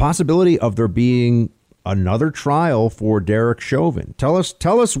 the possibility of there being another trial for Derek Chauvin. Tell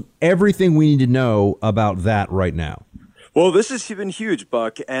us everything we need to know about that right now. Well, this has been huge,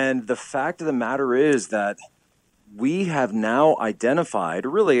 Buck, and the fact of the matter is that we have now identified,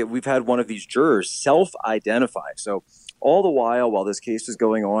 really, we've had one of these jurors self-identify. So all the while this case was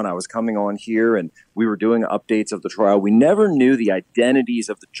going on, I was coming on here and we were doing updates of the trial. We never knew the identities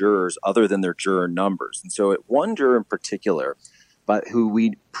of the jurors other than their juror numbers. And so one juror in particular, but who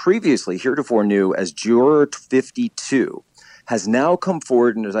we previously heretofore knew as Juror 52, has now come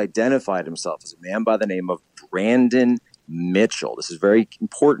forward and has identified himself as a man by the name of Brandon Mitchell. This is very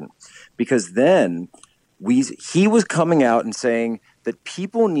important because then he was coming out and saying that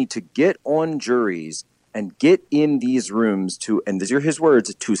people need to get on juries and get in these rooms to, and these are his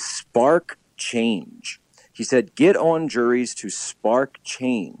words, to spark change. He said, get on juries to spark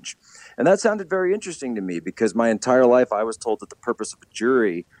change. And that sounded very interesting to me because my entire life I was told that the purpose of a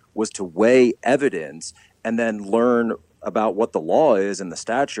jury was to weigh evidence and then learn about what the law is and the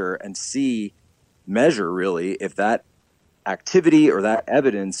stature and measure really if that activity or that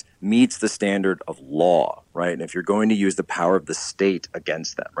evidence meets the standard of law, right? And if you're going to use the power of the state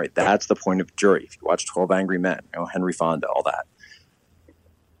against them, right? That's the point of a jury. If you watch 12 Angry Men, Henry Fonda, all that.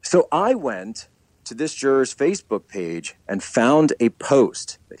 So I went to this juror's Facebook page and found a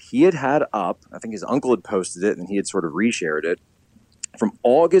post that he had up. I think his uncle had posted it and he had sort of reshared it from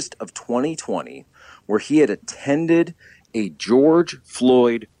August of 2020, where he had attended a George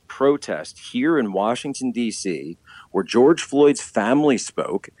Floyd protest here in Washington, D.C., where George Floyd's family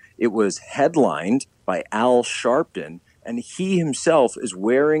spoke. It was headlined by Al Sharpton, and he himself is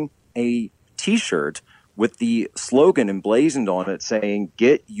wearing a T-shirt with the slogan emblazoned on it saying,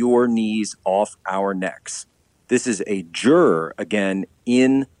 "Get your knees off our necks." This is a juror, again,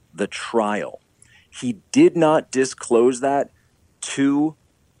 in the trial. He did not disclose that to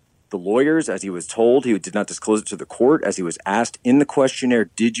the lawyers, as he was told. He did not disclose it to the court, as he was asked in the questionnaire,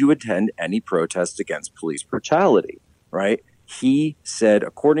 did you attend any protests against police brutality, right? He said,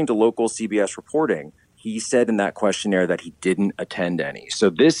 according to local CBS reporting, he said in that questionnaire that he didn't attend any. So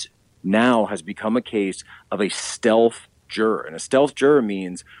this now has become a case of a stealth juror. And a stealth juror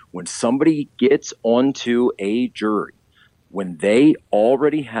means when somebody gets onto a jury, when they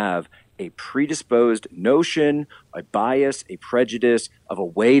already have a predisposed notion, a bias, a prejudice of a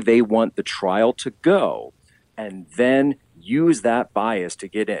way they want the trial to go, and then use that bias to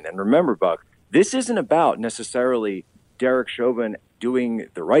get in. And remember, Buck, this isn't about necessarily Derek Chauvin doing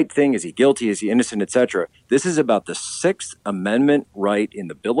the right thing? Is he guilty? Is he innocent, etc.? This is about the Sixth Amendment right in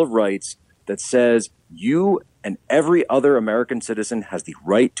the Bill of Rights that says you and every other American citizen has the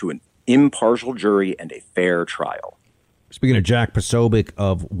right to an impartial jury and a fair trial. Speaking of Jack Posobiec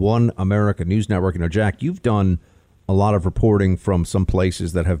of One America News Network, Jack, you've done a lot of reporting from some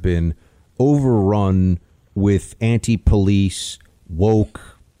places that have been overrun with anti-police,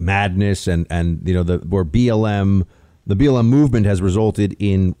 woke madness, and where the BLM movement has resulted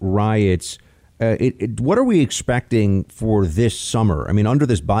in riots. What are we expecting for this summer? I mean, under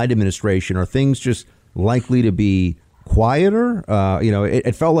this Biden administration, are things just likely to be quieter?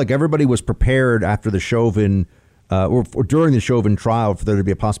 It felt like everybody was prepared after the Chauvin or during the Chauvin trial for there to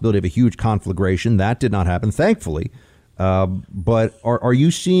be a possibility of a huge conflagration. That did not happen, thankfully. But are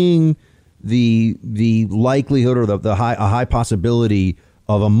you seeing the likelihood or a high possibility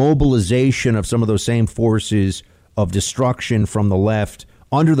of a mobilization of some of those same forces of destruction from the left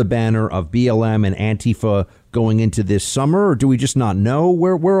under the banner of BLM and Antifa going into this summer? Or do we just not know?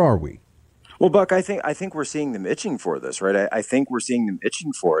 Where are we? Well, Buck, I think we're seeing them itching for this, right? I think we're seeing them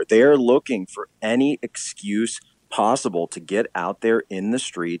itching for it. They are looking for any excuse possible to get out there in the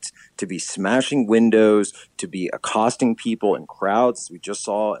streets, to be smashing windows, to be accosting people in crowds. We just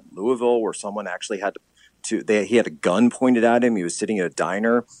saw in Louisville where someone actually he had a gun pointed at him. He was sitting at a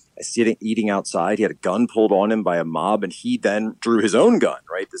diner, eating outside. He had a gun pulled on him by a mob, and he then drew his own gun,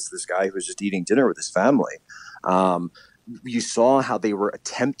 right? This guy who was just eating dinner with his family. You saw how they were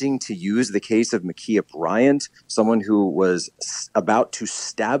attempting to use the case of Ma'Khia Bryant, someone who was about to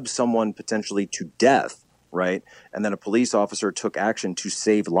stab someone potentially to death, right? And then a police officer took action to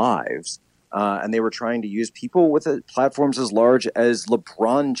save lives. And they were trying to use people with platforms as large as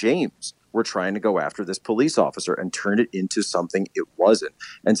LeBron James were trying to go after this police officer and turn it into something it wasn't.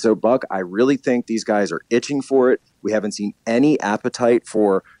 And so, Buck, I really think these guys are itching for it. We haven't seen any appetite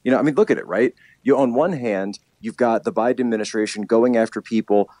for, look at it, right? On one hand, you've got the Biden administration going after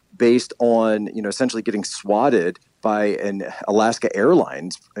people based on, essentially getting swatted by an Alaska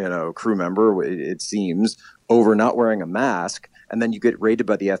Airlines, crew member, it seems, over not wearing a mask. And then you get raided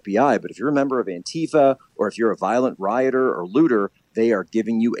by the FBI. But if you're a member of Antifa or if you're a violent rioter or looter, they are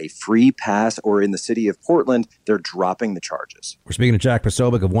giving you a free pass, or in the city of Portland, they're dropping the charges. We're speaking to Jack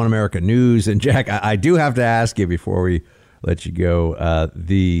Posobiec of One America News. And Jack, I do have to ask you before we let you go,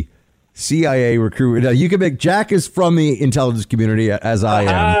 the CIA recruit. Now, you can make Jack is from the intelligence community as I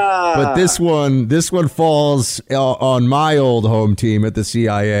am, but this one falls on my old home team at the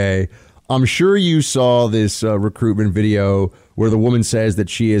CIA. I'm sure you saw this recruitment video where the woman says that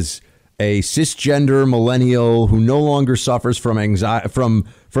she is a cisgender millennial who no longer suffers from anxiety, from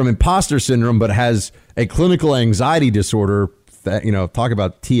imposter syndrome, but has a clinical anxiety disorder. That, talk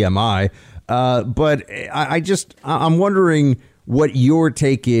about TMI. But I'm wondering what your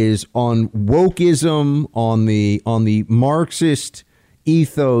take is on wokeism, on the Marxist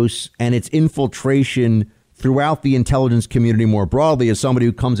ethos and its infiltration throughout the intelligence community more broadly, as somebody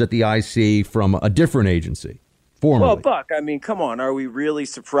who comes at the IC from a different agency. Formerly. Well, Buck, come on. Are we really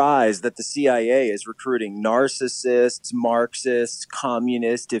surprised that the CIA is recruiting narcissists, Marxists,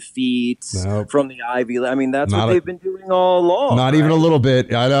 communist defeats from the Ivy League? That's what they've been doing all along. Not even a little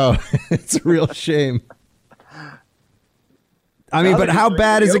bit. I know. It's a real shame. But how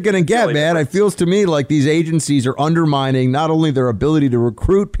bad is it going to get, man? It feels to me like these agencies are undermining not only their ability to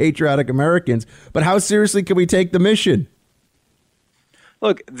recruit patriotic Americans, but how seriously can we take the mission?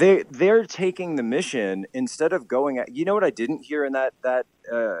 Look, they're taking the mission instead of going at, what I didn't hear in that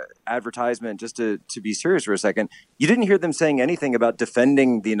advertisement, just to be serious for a second, you didn't hear them saying anything about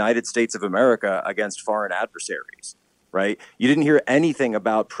defending the United States of America against foreign adversaries, right? You didn't hear anything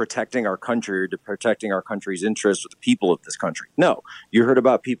about protecting our country or protecting our country's interests with the people of this country. No, you heard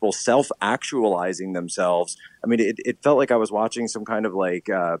about people self-actualizing themselves. It felt like I was watching some kind of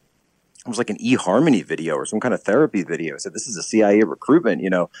it was like an eHarmony video or some kind of therapy video. So this is a CIA recruitment.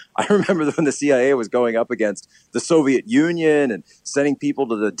 I remember when the CIA was going up against the Soviet Union and sending people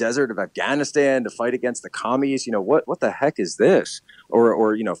to the desert of Afghanistan to fight against the commies. What the heck is this?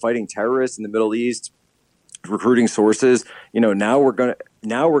 Or fighting terrorists in the Middle East, recruiting sources. Now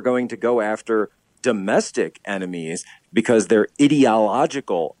we're going to go after domestic enemies because they're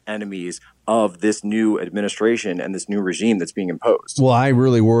ideological enemies of this new administration and this new regime that's being imposed. Well, I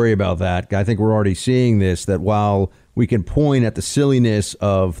really worry about that. I think we're already seeing this, that while we can point at the silliness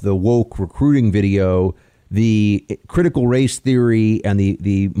of the woke recruiting video, the critical race theory and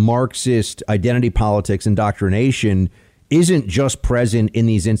the Marxist identity politics indoctrination isn't just present in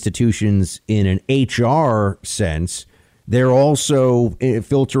these institutions in an HR sense. They're also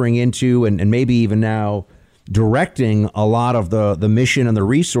filtering into and maybe even now directing a lot of the mission and the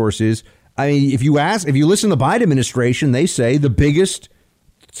resources. I mean, if you listen to the Biden administration, they say the biggest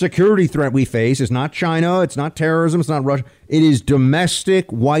security threat we face is not China, it's not terrorism, it's not Russia. It is domestic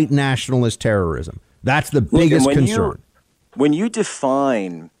white nationalist terrorism. That's the biggest concern. When you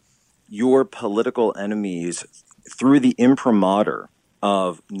define your political enemies through the imprimatur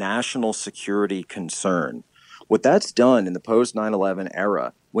of national security concern, what that's done in the post 9/11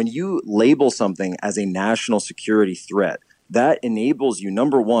 era, when you label something as a national security threat, that enables you,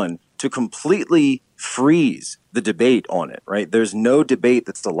 number one, to completely freeze the debate on it, right? There's no debate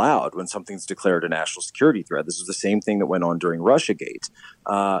that's allowed when something's declared a national security threat. This was the same thing that went on during Russiagate.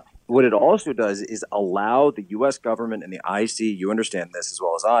 What it also does is allow the U.S. government and the IC, you understand this as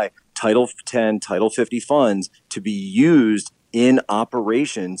well as I, Title 10, Title 50 funds to be used in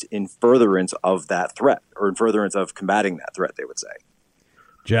operations in furtherance of that threat, or in furtherance of combating that threat, they would say.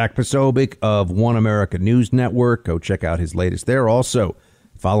 Jack Posobiec of One America News Network. Go check out his latest there. Also,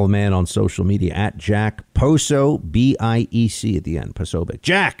 follow the man on social media at Jack Poso, B-I-E-C at the end, Posobiec.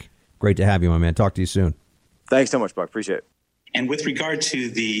 Jack, great to have you, my man. Talk to you soon. Thanks so much, Buck. Appreciate it. And with regard to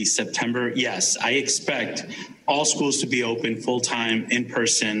the September, yes, I expect all schools to be open full-time, in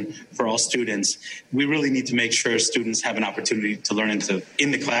person for all students. We really need to make sure students have an opportunity to learn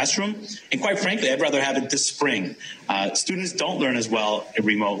in the classroom. And quite frankly, I'd rather have it this spring. Students don't learn as well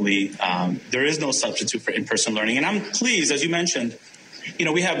remotely. There is no substitute for in-person learning. And I'm pleased, as you mentioned,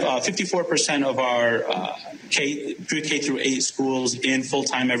 we have 54% of our pre-K through 8 schools in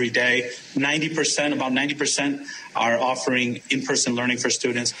full-time every day. About 90% are offering in-person learning for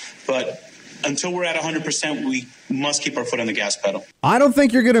students. But until we're at 100%, we must keep our foot on the gas pedal. I don't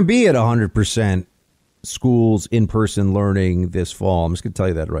think you're going to be at 100% schools in-person learning this fall. I'm just going to tell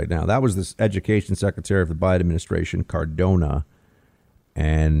you that right now. That was the education secretary of the Biden administration, Cardona.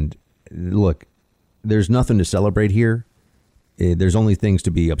 And look, there's nothing to celebrate here. There's only things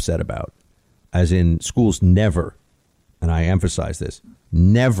to be upset about, as in schools never, and I emphasize this,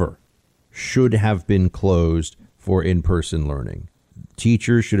 never should have been closed for in-person learning.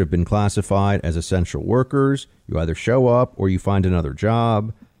 Teachers should have been classified as essential workers. You either show up or you find another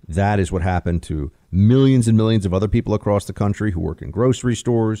job. That is what happened to millions and millions of other people across the country who work in grocery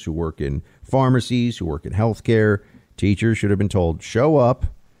stores, who work in pharmacies, who work in healthcare. Teachers should have been told, show up.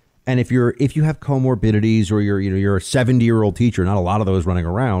 And if you have comorbidities, or you're a 70-year-old teacher, not a lot of those running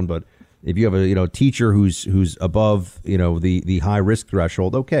around, but if you have a teacher who's above the high risk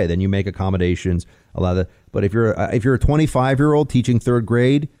threshold, okay, then you make accommodations, allow that. But if you're a 25-year-old teaching third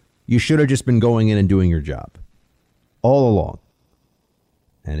grade, you should have just been going in and doing your job all along.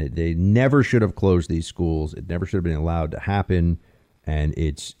 And they never should have closed these schools. It never should have been allowed to happen. And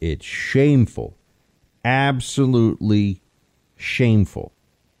it's shameful, absolutely shameful,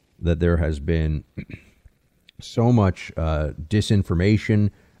 that there has been so much disinformation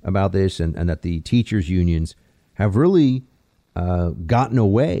about this, and that the teachers' unions have really gotten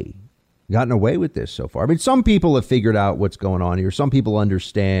away with this so far. I mean, some people have figured out what's going on here. Some people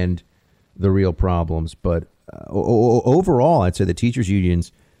understand the real problems. But overall, I'd say the teachers'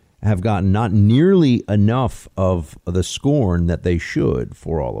 unions have gotten not nearly enough of the scorn that they should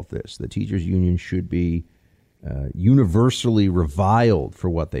for all of this. The teachers' union should be universally reviled for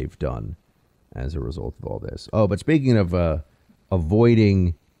what they've done as a result of all this. Oh, but speaking of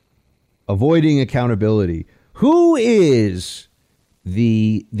avoiding accountability, who is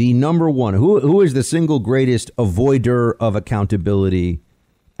the number one? Who is the single greatest avoider of accountability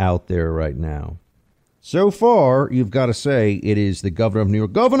out there right now? So far, you've got to say it is the governor of New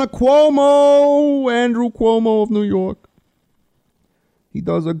York, Governor Cuomo, Andrew Cuomo of New York. He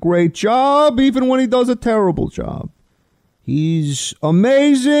does a great job, even when he does a terrible job. He's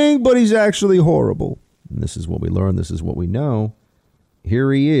amazing, but he's actually horrible. And this is what we learn. This is what we know.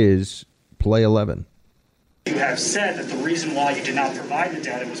 Here he is, play 11. You have said that the reason why you did not provide the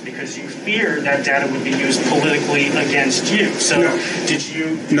data was because you feared that data would be used politically against you. So did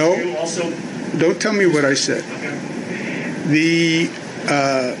you also... Don't tell me what I said. Okay. The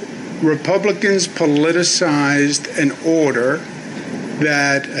Republicans politicized an order,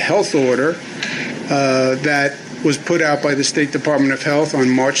 a health order, that was put out by the State Department of Health on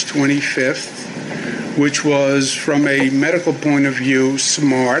March 25th, which was, from a medical point of view,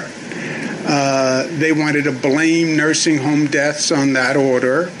 smart. They wanted to blame nursing home deaths on that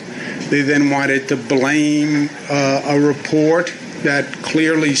order. They then wanted to blame a report that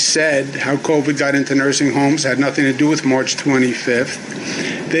clearly said how COVID got into nursing homes had nothing to do with March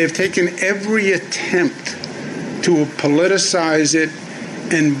 25th. They have taken every attempt to politicize it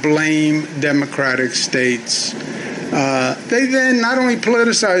and blame Democratic states. They then not only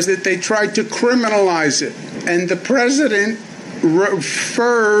politicized it, they tried to criminalize it. And the president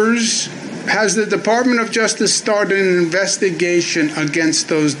has the Department of Justice started an investigation against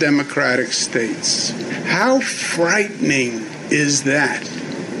those democratic states. How frightening is that?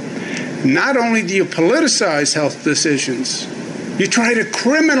 Not only do you politicize health decisions, you try to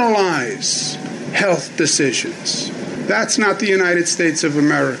criminalize health decisions. That's not the United States of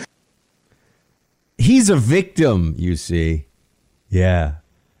America. He's a victim, you see. Yeah,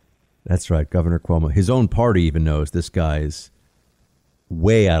 that's right, Governor Cuomo. His own party even knows this guy is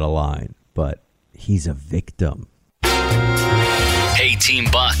way out of line, but he's a victim. Hey, Team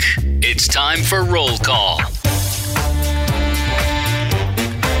Buck, it's time for Roll Call.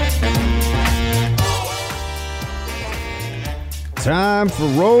 Time for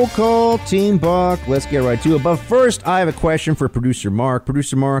Roll Call, Team Buck. Let's get right to it. But first, I have a question for Producer Mark.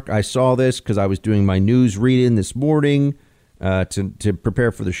 Producer Mark, I saw this because I was doing my news reading this morning to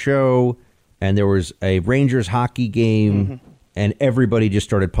prepare for the show, and there was a Rangers hockey game, and everybody just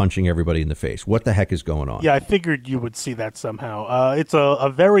started punching everybody in the face. What the heck is going on? Yeah, I figured you would see that somehow. It's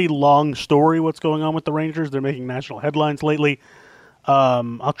a very long story, what's going on with the Rangers. They're making national headlines lately.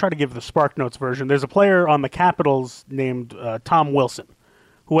 I'll try to give the Spark Notes version. There's a player on the Capitals named Tom Wilson,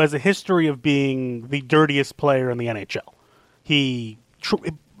 who has a history of being the dirtiest player in the NHL.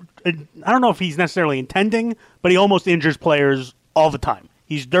 I don't know if he's necessarily intending, but he almost injures players all the time.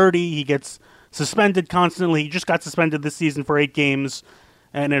 He's dirty. He gets suspended constantly. He just got suspended this season for 8 games,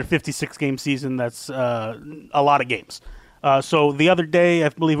 and in a 56-game season, that's a lot of games. So the other day, I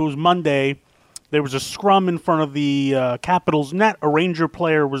believe it was Monday, there was a scrum in front of the Capitals net. A Ranger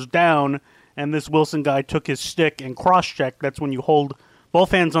player was down, and this Wilson guy took his stick and cross-checked. That's when you hold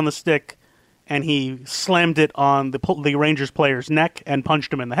both hands on the stick, and he slammed it on the Rangers player's neck and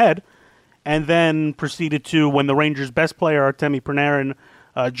punched him in the head, and then proceeded to, when the Rangers' best player, Artemi Panarin,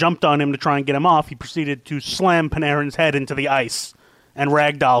 jumped on him to try and get him off, he proceeded to slam Panarin's head into the ice and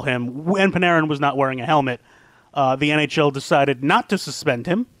ragdoll him, and Panarin was not wearing a helmet. The NHL decided not to suspend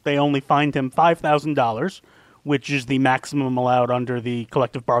him. They only fined him $5,000, which is the maximum allowed under the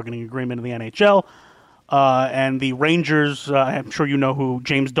collective bargaining agreement of the NHL. And the Rangers, I'm sure you know who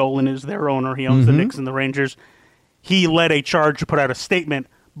James Dolan is, their owner. He owns the Knicks and the Rangers. He led a charge to put out a statement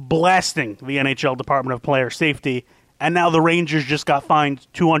blasting the NHL Department of Player Safety. And now the Rangers just got fined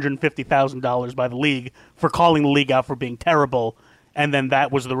 $250,000 by the league for calling the league out for being terrible. And then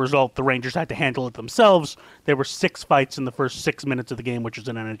that was the result. The Rangers had to handle it themselves. There were 6 fights in the first 6 minutes of the game, which is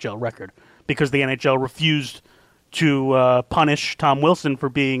an NHL record, because the NHL refused to punish Tom Wilson for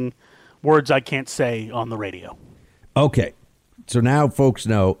being words I can't say on the radio. Okay. So now folks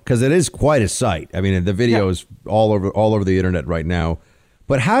know, because it is quite a sight. I mean, the video is all over the internet right now.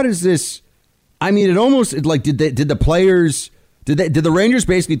 But how does this? I mean, it almost like did the players did the Rangers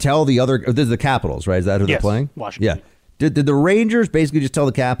basically tell the Capitals, right? Is that who they're playing? Washington. Yeah. Did the Rangers basically just tell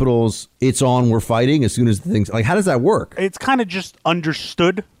the Capitals it's on, we're fighting as soon as the things like how does that work? It's kind of just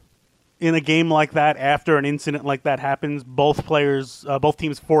understood in a game like that. After an incident like that happens, both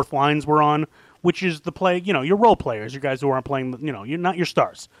teams' fourth lines were on, which is the play. You know, your role players, your guys who aren't playing. You know, you're not your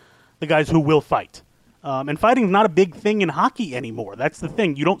stars, the guys who will fight. And fighting is not a big thing in hockey anymore. That's the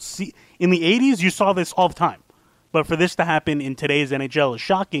thing. You don't see in the 80s. You saw this all the time, but for this to happen in today's NHL is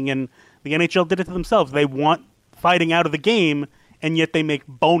shocking. And the NHL did it to themselves. They want fighting out of the game, and yet they make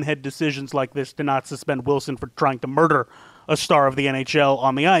bonehead decisions like this to not suspend Wilson for trying to murder a star of the NHL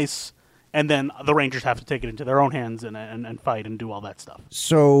on the ice, and then the Rangers have to take it into their own hands and fight and do all that stuff.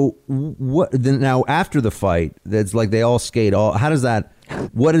 So now after the fight, that's like they all skate. How does that?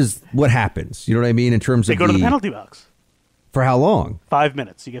 What happens? You know what I mean in terms of they go to the penalty box. For how long? 5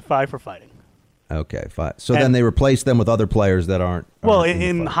 minutes. You get 5 for fighting. Okay, 5. So then they replace them with other players that aren't. Well,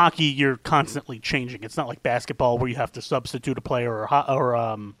 in hockey, you're constantly changing. It's not like basketball where you have to substitute a player,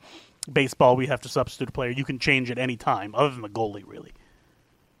 or baseball where you have to substitute a player. You can change at any time, other than the goalie, really.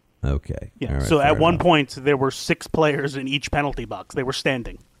 Okay. Yeah. Right, so at one enough. point, there were 6 players in each penalty box. They were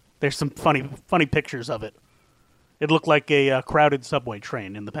standing. There's some funny pictures of it. It looked like a crowded subway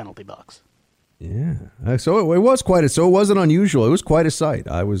train in the penalty box. Yeah. So it was quite a. So it wasn't unusual. It was quite a sight.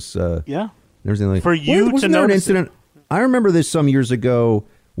 I was. Yeah. Like, for you to wasn't there an notice incident? I remember this some years ago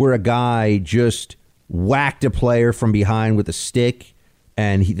where a guy just whacked a player from behind with a stick,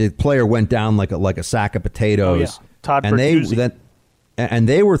 and the player went down like a sack of potatoes. Oh, yeah. Todd and Bertuzzi.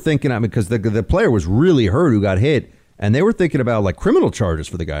 they were thinking, because the player was really hurt who got hit, and they were thinking about like criminal charges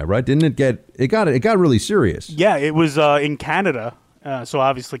for the guy, right? Didn't it got really serious? Yeah, it was in Canada. So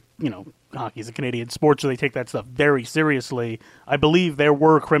obviously, hockey is a Canadian sport, so they take that stuff very seriously. I believe there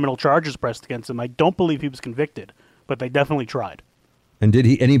were criminal charges pressed against him. I don't believe he was convicted, but they definitely tried. And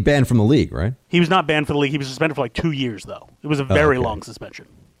he banned from the league, right? He was not banned for the league. He was suspended for like 2 years, though. It was a very long suspension.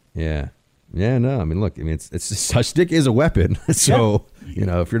 Yeah. Yeah, no, I mean, look, I mean, it's a stick is a weapon. So,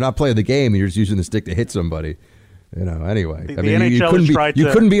 if you're not playing the game and you're just using the stick to hit somebody, anyway. The NHL you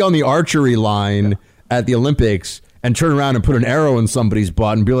couldn't be on the archery line at the Olympics and turn around and put an arrow in somebody's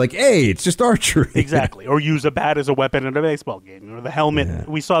butt and be like, hey, it's just archery. Exactly. Or use a bat as a weapon in a baseball game. Or the helmet. Yeah.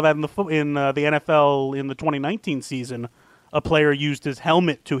 We saw that in the NFL in the 2019 season. A player used his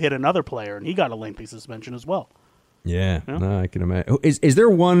helmet to hit another player, and he got a lengthy suspension as well. Yeah. No, I can imagine. Is there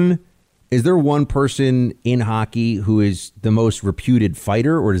one person in hockey who is the most reputed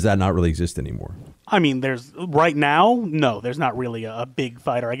fighter, or does that not really exist anymore? I mean, there's not really a big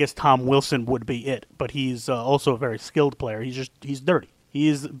fighter. I guess Tom Wilson would be it, but he's also a very skilled player. He's dirty. He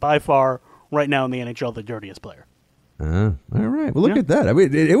is by far right now in the NHL the dirtiest player. All right. Well, look at that. I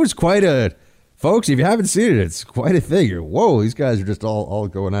mean, it was quite a. Folks, if you haven't seen it, it's quite a thing. Whoa, these guys are just all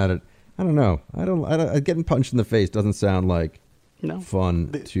going at it. I don't know. I don't getting punched in the face doesn't sound like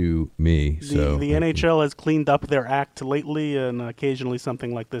fun to me. So the NHL has cleaned up their act lately, and occasionally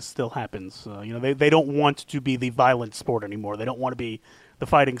something like this still happens. They don't want to be the violent sport anymore. They don't want to be the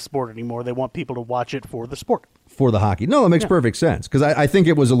fighting sport anymore. They want people to watch it for the sport. For the hockey. No, it makes perfect sense, because I think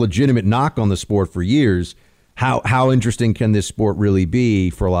it was a legitimate knock on the sport for years. How interesting can this sport really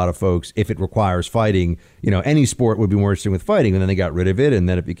be for a lot of folks if it requires fighting? Any sport would be more interesting with fighting, and then they got rid of it, and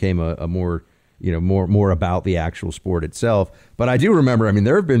then it became a more, more about the actual sport itself. But I do remember, I mean,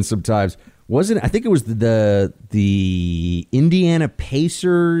 there have been some times, I think it was the Indiana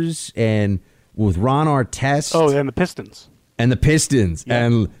Pacers and with Ron Artest. Oh, and the Pistons. Yeah.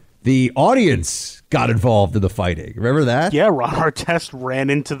 And the audience got involved in the fighting. Remember that? Yeah, Ron Artest ran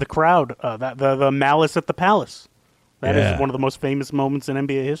into the crowd. The Malice at the Palace. That is one of the most famous moments in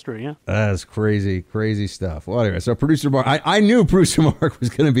NBA history, yeah. That's crazy, crazy stuff. Well, anyway, so Producer Mark, I knew Producer Mark was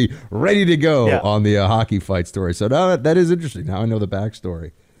going to be ready to go on the hockey fight story. So now that is interesting. Now I know the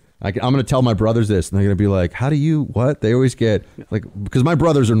backstory. I'm going to tell my brothers this, and they're going to be like, how do you, what? They always get, because my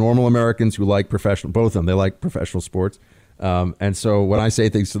brothers are normal Americans who like both of them, they like professional sports. And so when I say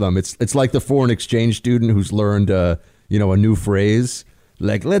things to them, it's like the foreign exchange student who's learned, a new phrase,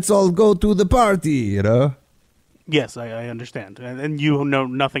 like, let's all go to the party, Yes, I understand. And you know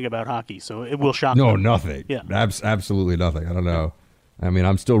nothing about hockey, so it will shock No, them. nothing. Yeah. Absolutely nothing. I don't know. I mean,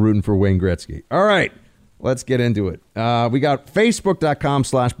 I'm still rooting for Wayne Gretzky. All right, let's get into it. We got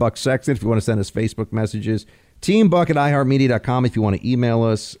Facebook.com/Buck Sexton if you want to send us Facebook messages. TeamBuck@iHeartMedia.com if you want to email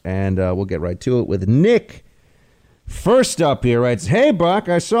us, and we'll get right to it with Nick. First up here writes, hey, Buck,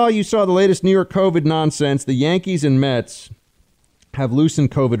 I saw the latest New York COVID nonsense. The Yankees and Mets have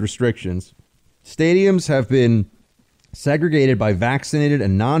loosened COVID restrictions. Stadiums have been segregated by vaccinated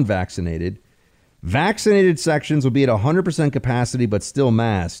and non-vaccinated. Vaccinated sections will be at 100% capacity but still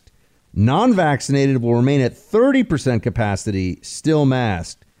masked. Non-vaccinated will remain at 30% capacity, still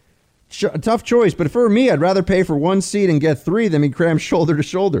masked. Tough choice, but if it were me, I'd rather pay for one seat and get three than be crammed shoulder to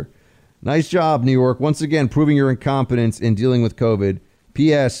shoulder. Nice job, New York. Once again, proving your incompetence in dealing with COVID.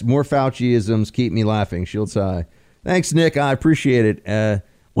 P.S. More Fauci-isms keep me laughing. Shields high. Thanks, Nick. I appreciate it.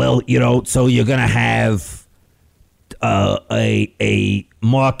 Well, so you're going to have a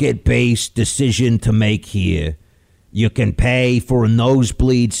market-based decision to make here. You can pay for a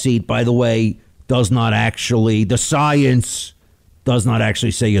nosebleed seat. By the way, the science does not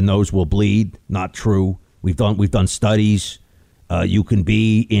actually say your nose will bleed. Not true. We've done studies. You can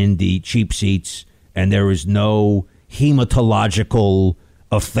be in the cheap seats, and there is no hematological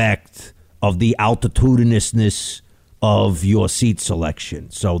effect of the altitudinousness of your seat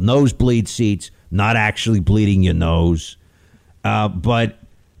selection. So nosebleed seats, not actually bleeding your nose. But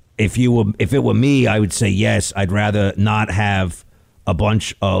if it were me, I would say yes. I'd rather not have a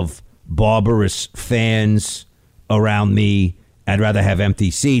bunch of barbarous fans around me. I'd rather have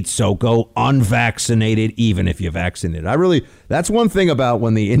empty seats, so go unvaccinated, even if you're vaccinated. That's one thing about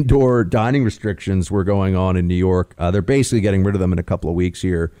when the indoor dining restrictions were going on in New York. They're basically getting rid of them in a couple of weeks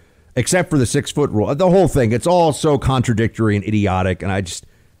here, except for the 6-foot rule. The whole thing, it's all so contradictory and idiotic, and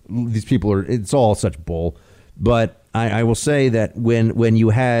these people it's all such bull. But I will say that when you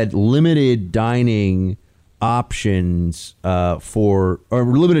had limited dining options or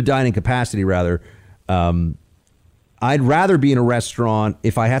limited dining capacity, rather, I'd rather be in a restaurant,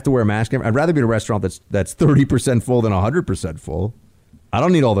 if I have to wear a mask, I'd rather be in a restaurant that's 30% full than 100% full. I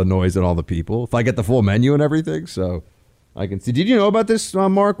don't need all the noise and all the people if I get the full menu and everything. So I can see. Did you know about this,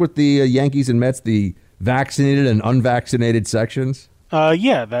 Mark, with the Yankees and Mets, the vaccinated and unvaccinated sections?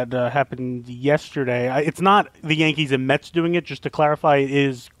 Yeah, that happened yesterday. It's not the Yankees and Mets doing it. Just to clarify, it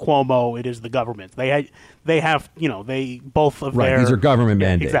is Cuomo. It is the government. They have, they both of their... Right, these are government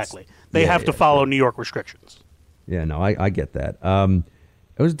mandates. Exactly. They have to follow New York restrictions. Yeah, no, I get that.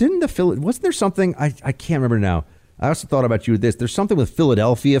 Wasn't there something, I can't remember now. I also thought about you with this. There's something with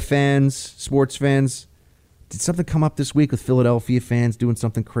Philadelphia fans, sports fans. Did something come up this week with Philadelphia fans doing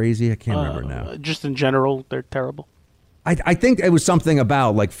something crazy? I can't remember now. Just in general, they're terrible. I think it was something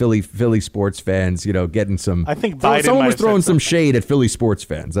about like Philly sports fans, getting some. I think Biden someone might was have throwing said some shade at Philly sports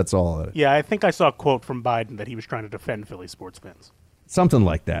fans. That's all. Yeah, I think I saw a quote from Biden that he was trying to defend Philly sports fans. Something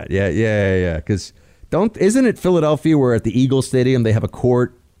like that. Yeah. Because isn't it Philadelphia where at the Eagles Stadium they have a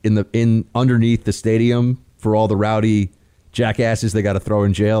court in underneath the stadium for all the rowdy jackasses they got to throw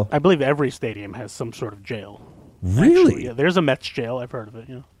in jail? I believe every stadium has some sort of jail. Really? Actually, yeah, there's a Mets jail. I've heard of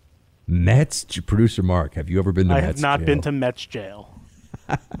it. Mets? Producer Mark, have you ever been to Mets jail? I have not been to Mets jail.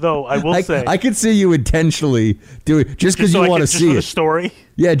 Though I will say, I could see you intentionally doing just because you want to see it. The story.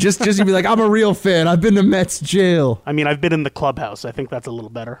 Yeah, just to be like, I'm a real fan. I've been to Mets jail. I mean, I've been in the clubhouse. I think that's a little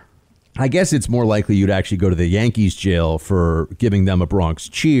better. I guess it's more likely you'd actually go to the Yankees jail for giving them a Bronx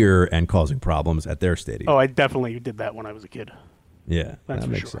cheer and causing problems at their stadium. Oh, I definitely did that when I was a kid. Yeah, that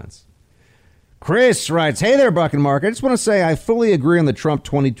makes sense. Chris writes, hey there, Buck and Mark. I just want to say I fully agree on the Trump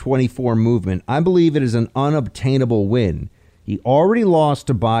 2024 movement. I believe it is an unobtainable win. He already lost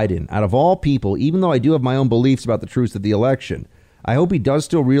to Biden, out of all people, even though I do have my own beliefs about the truth of the election. I hope he does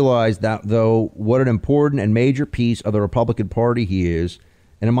still realize that, though, what an important and major piece of the Republican Party he is.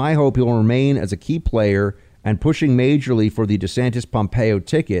 And in my hope, he will remain as a key player and pushing majorly for the DeSantis-Pompeo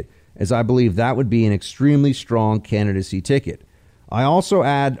ticket, as I believe that would be an extremely strong candidacy ticket. I want to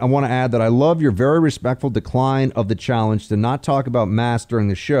add that I love your very respectful decline of the challenge to not talk about masks during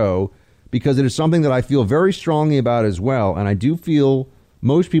the show, because it is something that I feel very strongly about as well. And I do feel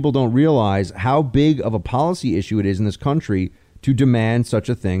most people don't realize how big of a policy issue it is in this country to demand such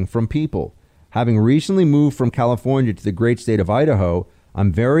a thing from people. Having recently moved from California to the great state of Idaho,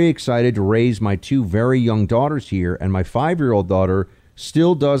 I'm very excited to raise my two very young daughters here, and my 5-year-old daughter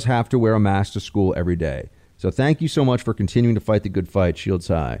still does have to wear a mask to school every day. So thank you so much for continuing to fight the good fight. Shields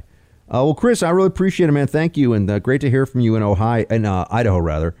high. Well, Chris, I really appreciate it, man. Thank you, and great to hear from you in Idaho,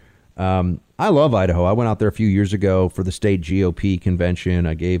 rather. I love Idaho. I went out there a few years ago for the state GOP convention.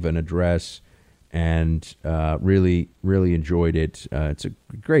 I gave an address and really, really enjoyed it. It's a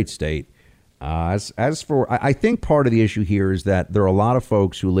great state. As for, I think part of the issue here is that there are a lot of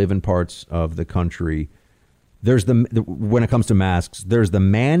folks who live in parts of the country. There's when it comes to masks, there's the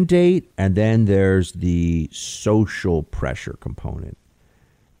mandate, and then there's the social pressure component.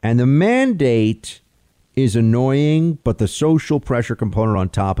 And the mandate is annoying, but the social pressure component on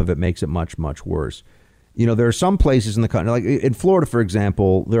top of it makes it much, much worse. There are some places in the country, like in Florida, for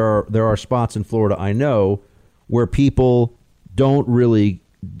example, there are spots in Florida I know where people don't really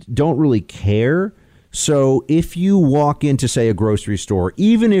care. So if you walk into, say, a grocery store,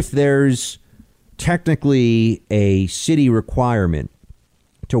 even if there's technically a city requirement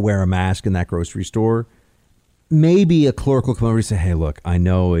to wear a mask in that grocery store, maybe a clerk will come over and say, hey, look, I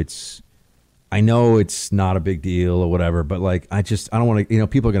know it's not a big deal or whatever, but like, I don't want to,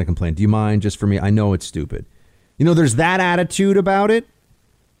 people are going to complain. Do you mind just for me? I know it's stupid. There's that attitude about it.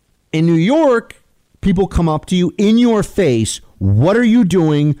 In New York, people come up to you in your face. What are you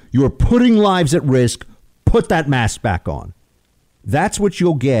doing? You're putting lives at risk. Put that mask back on. That's what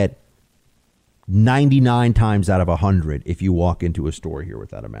you'll get 99 times out of 100 if you walk into a store here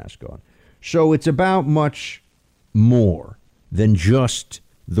without a mask on. So it's about much more than just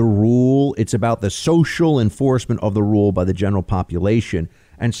the rule. It's about the social enforcement of the rule by the general population.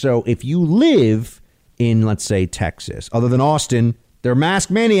 And so if you live in, let's say, Texas, other than Austin, there are mask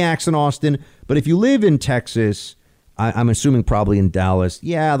maniacs in Austin. But if you live in Texas, I'm assuming probably in Dallas,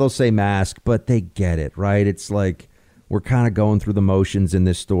 yeah, they'll say mask, but they get it, right? It's like, we're kind of going through the motions in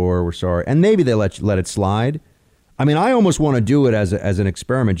this store. We're sorry. And maybe they let it slide. I mean, I almost want to do it as an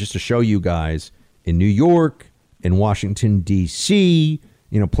experiment just to show you guys in New York, in Washington, D.C.,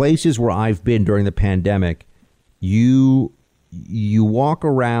 places where I've been during the pandemic. You walk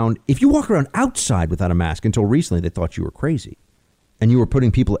around. If you walk around outside without a mask, until recently, they thought you were crazy. And you were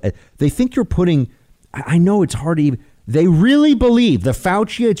putting people, they think you're putting, I know it's hard to even, they really believe, the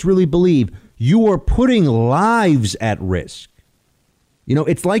Fauciites really believe you are putting lives at risk.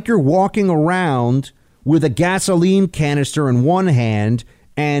 It's like you're walking around with a gasoline canister in one hand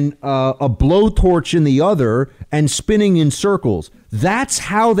and a blowtorch in the other and spinning in circles. That's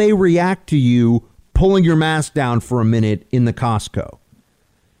how they react to you pulling your mask down for a minute in the Costco.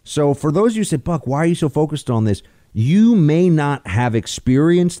 So for those of you who say, Buck, why are you so focused on this? You may not have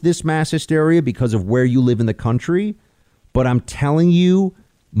experienced this mass hysteria because of where you live in the country, but I'm telling you,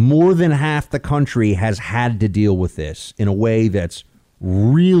 more than half the country has had to deal with this in a way that's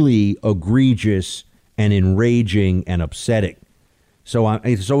really egregious and enraging and upsetting. So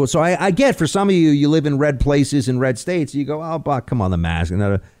I get, for some of you live in red places in red states. You go, oh, Buck, come on, the mask.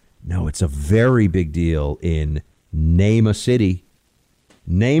 No, it's a very big deal in name a city.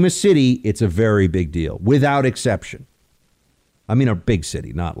 Name a city, it's a very big deal, without exception. I mean, a big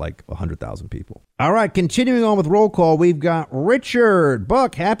city, not like 100,000 people. All right, continuing on with roll call, we've got Richard.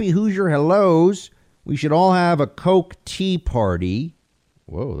 Buck, happy Hoosier hellos. We should all have a Coke tea party.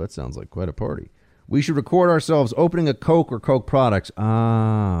 Whoa, that sounds like quite a party. We should record ourselves opening a Coke or Coke products.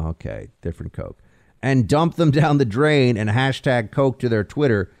 Ah, okay, different Coke. And dump them down the drain and hashtag Coke to their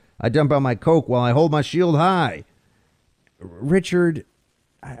Twitter. I dump out my Coke while I hold my shield high. Richard,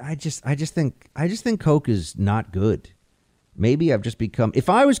 I just think Coke is not good. Maybe I've just become, if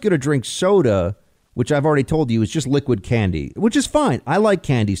I was going to drink soda, which I've already told you is just liquid candy, which is fine. I like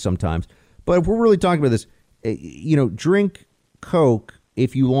candy sometimes. But if we're really talking about this, drink Coke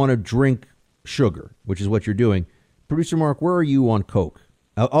if you want to drink sugar, which is what you're doing. Producer Mark, where are you on Coke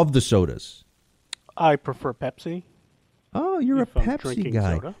of the sodas? I prefer Pepsi. Oh, you're a Pepsi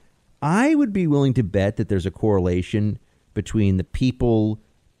guy. Soda. I would be willing to bet that there's a correlation between the people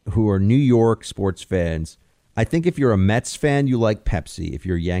who are New York sports fans. I think if you're a Mets fan, you like Pepsi. If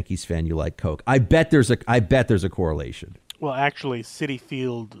you're a Yankees fan, you like Coke. I bet there's a correlation. Well, actually, Citi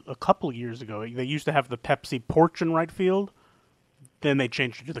Field a couple of years ago, they used to have the Pepsi porch in right field. Then they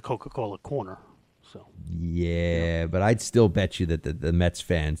changed it to the Coca-Cola corner. So yeah, but I'd still bet you that the Mets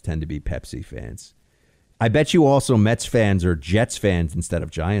fans tend to be Pepsi fans. I bet you also Mets fans are Jets fans instead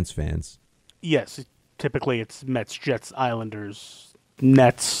of Giants fans. Yes, typically it's Mets, Jets, Islanders,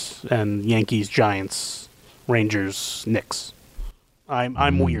 Nets, and Yankees, Giants, Rangers, Knicks.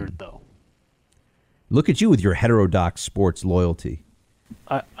 I'm weird, though. Look at you with your heterodox sports loyalty.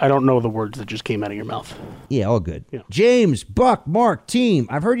 I don't know the words that just came out of your mouth. Yeah, all good. Yeah. James, Buck, Mark, team,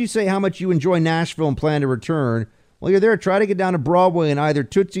 I've heard you say how much you enjoy Nashville and plan to return. While you're there, try to get down to Broadway in either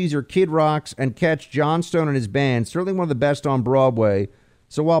Tootsie's or Kid Rock's and catch John Stone and his band. Certainly one of the best on Broadway.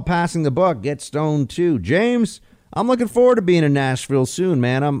 So while passing the buck, get stoned too. James, I'm looking forward to being in Nashville soon,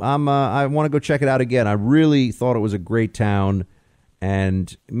 man. I want to go check it out again. I really thought it was a great town.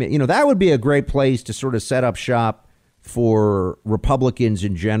 And, that would be a great place to sort of set up shop for Republicans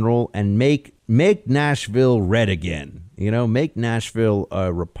in general and make Nashville red again. Make Nashville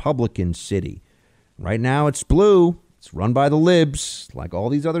a Republican city. Right now it's blue. It's run by the libs, like all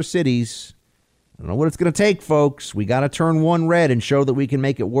these other cities. I don't know what it's going to take, folks. We got to turn one red and show that we can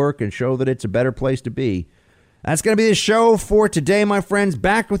make it work and show that it's a better place to be. That's going to be the show for today, my friends.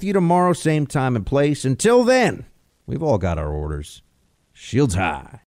 Back with you tomorrow, same time and place. Until then, we've all got our orders. Shields high.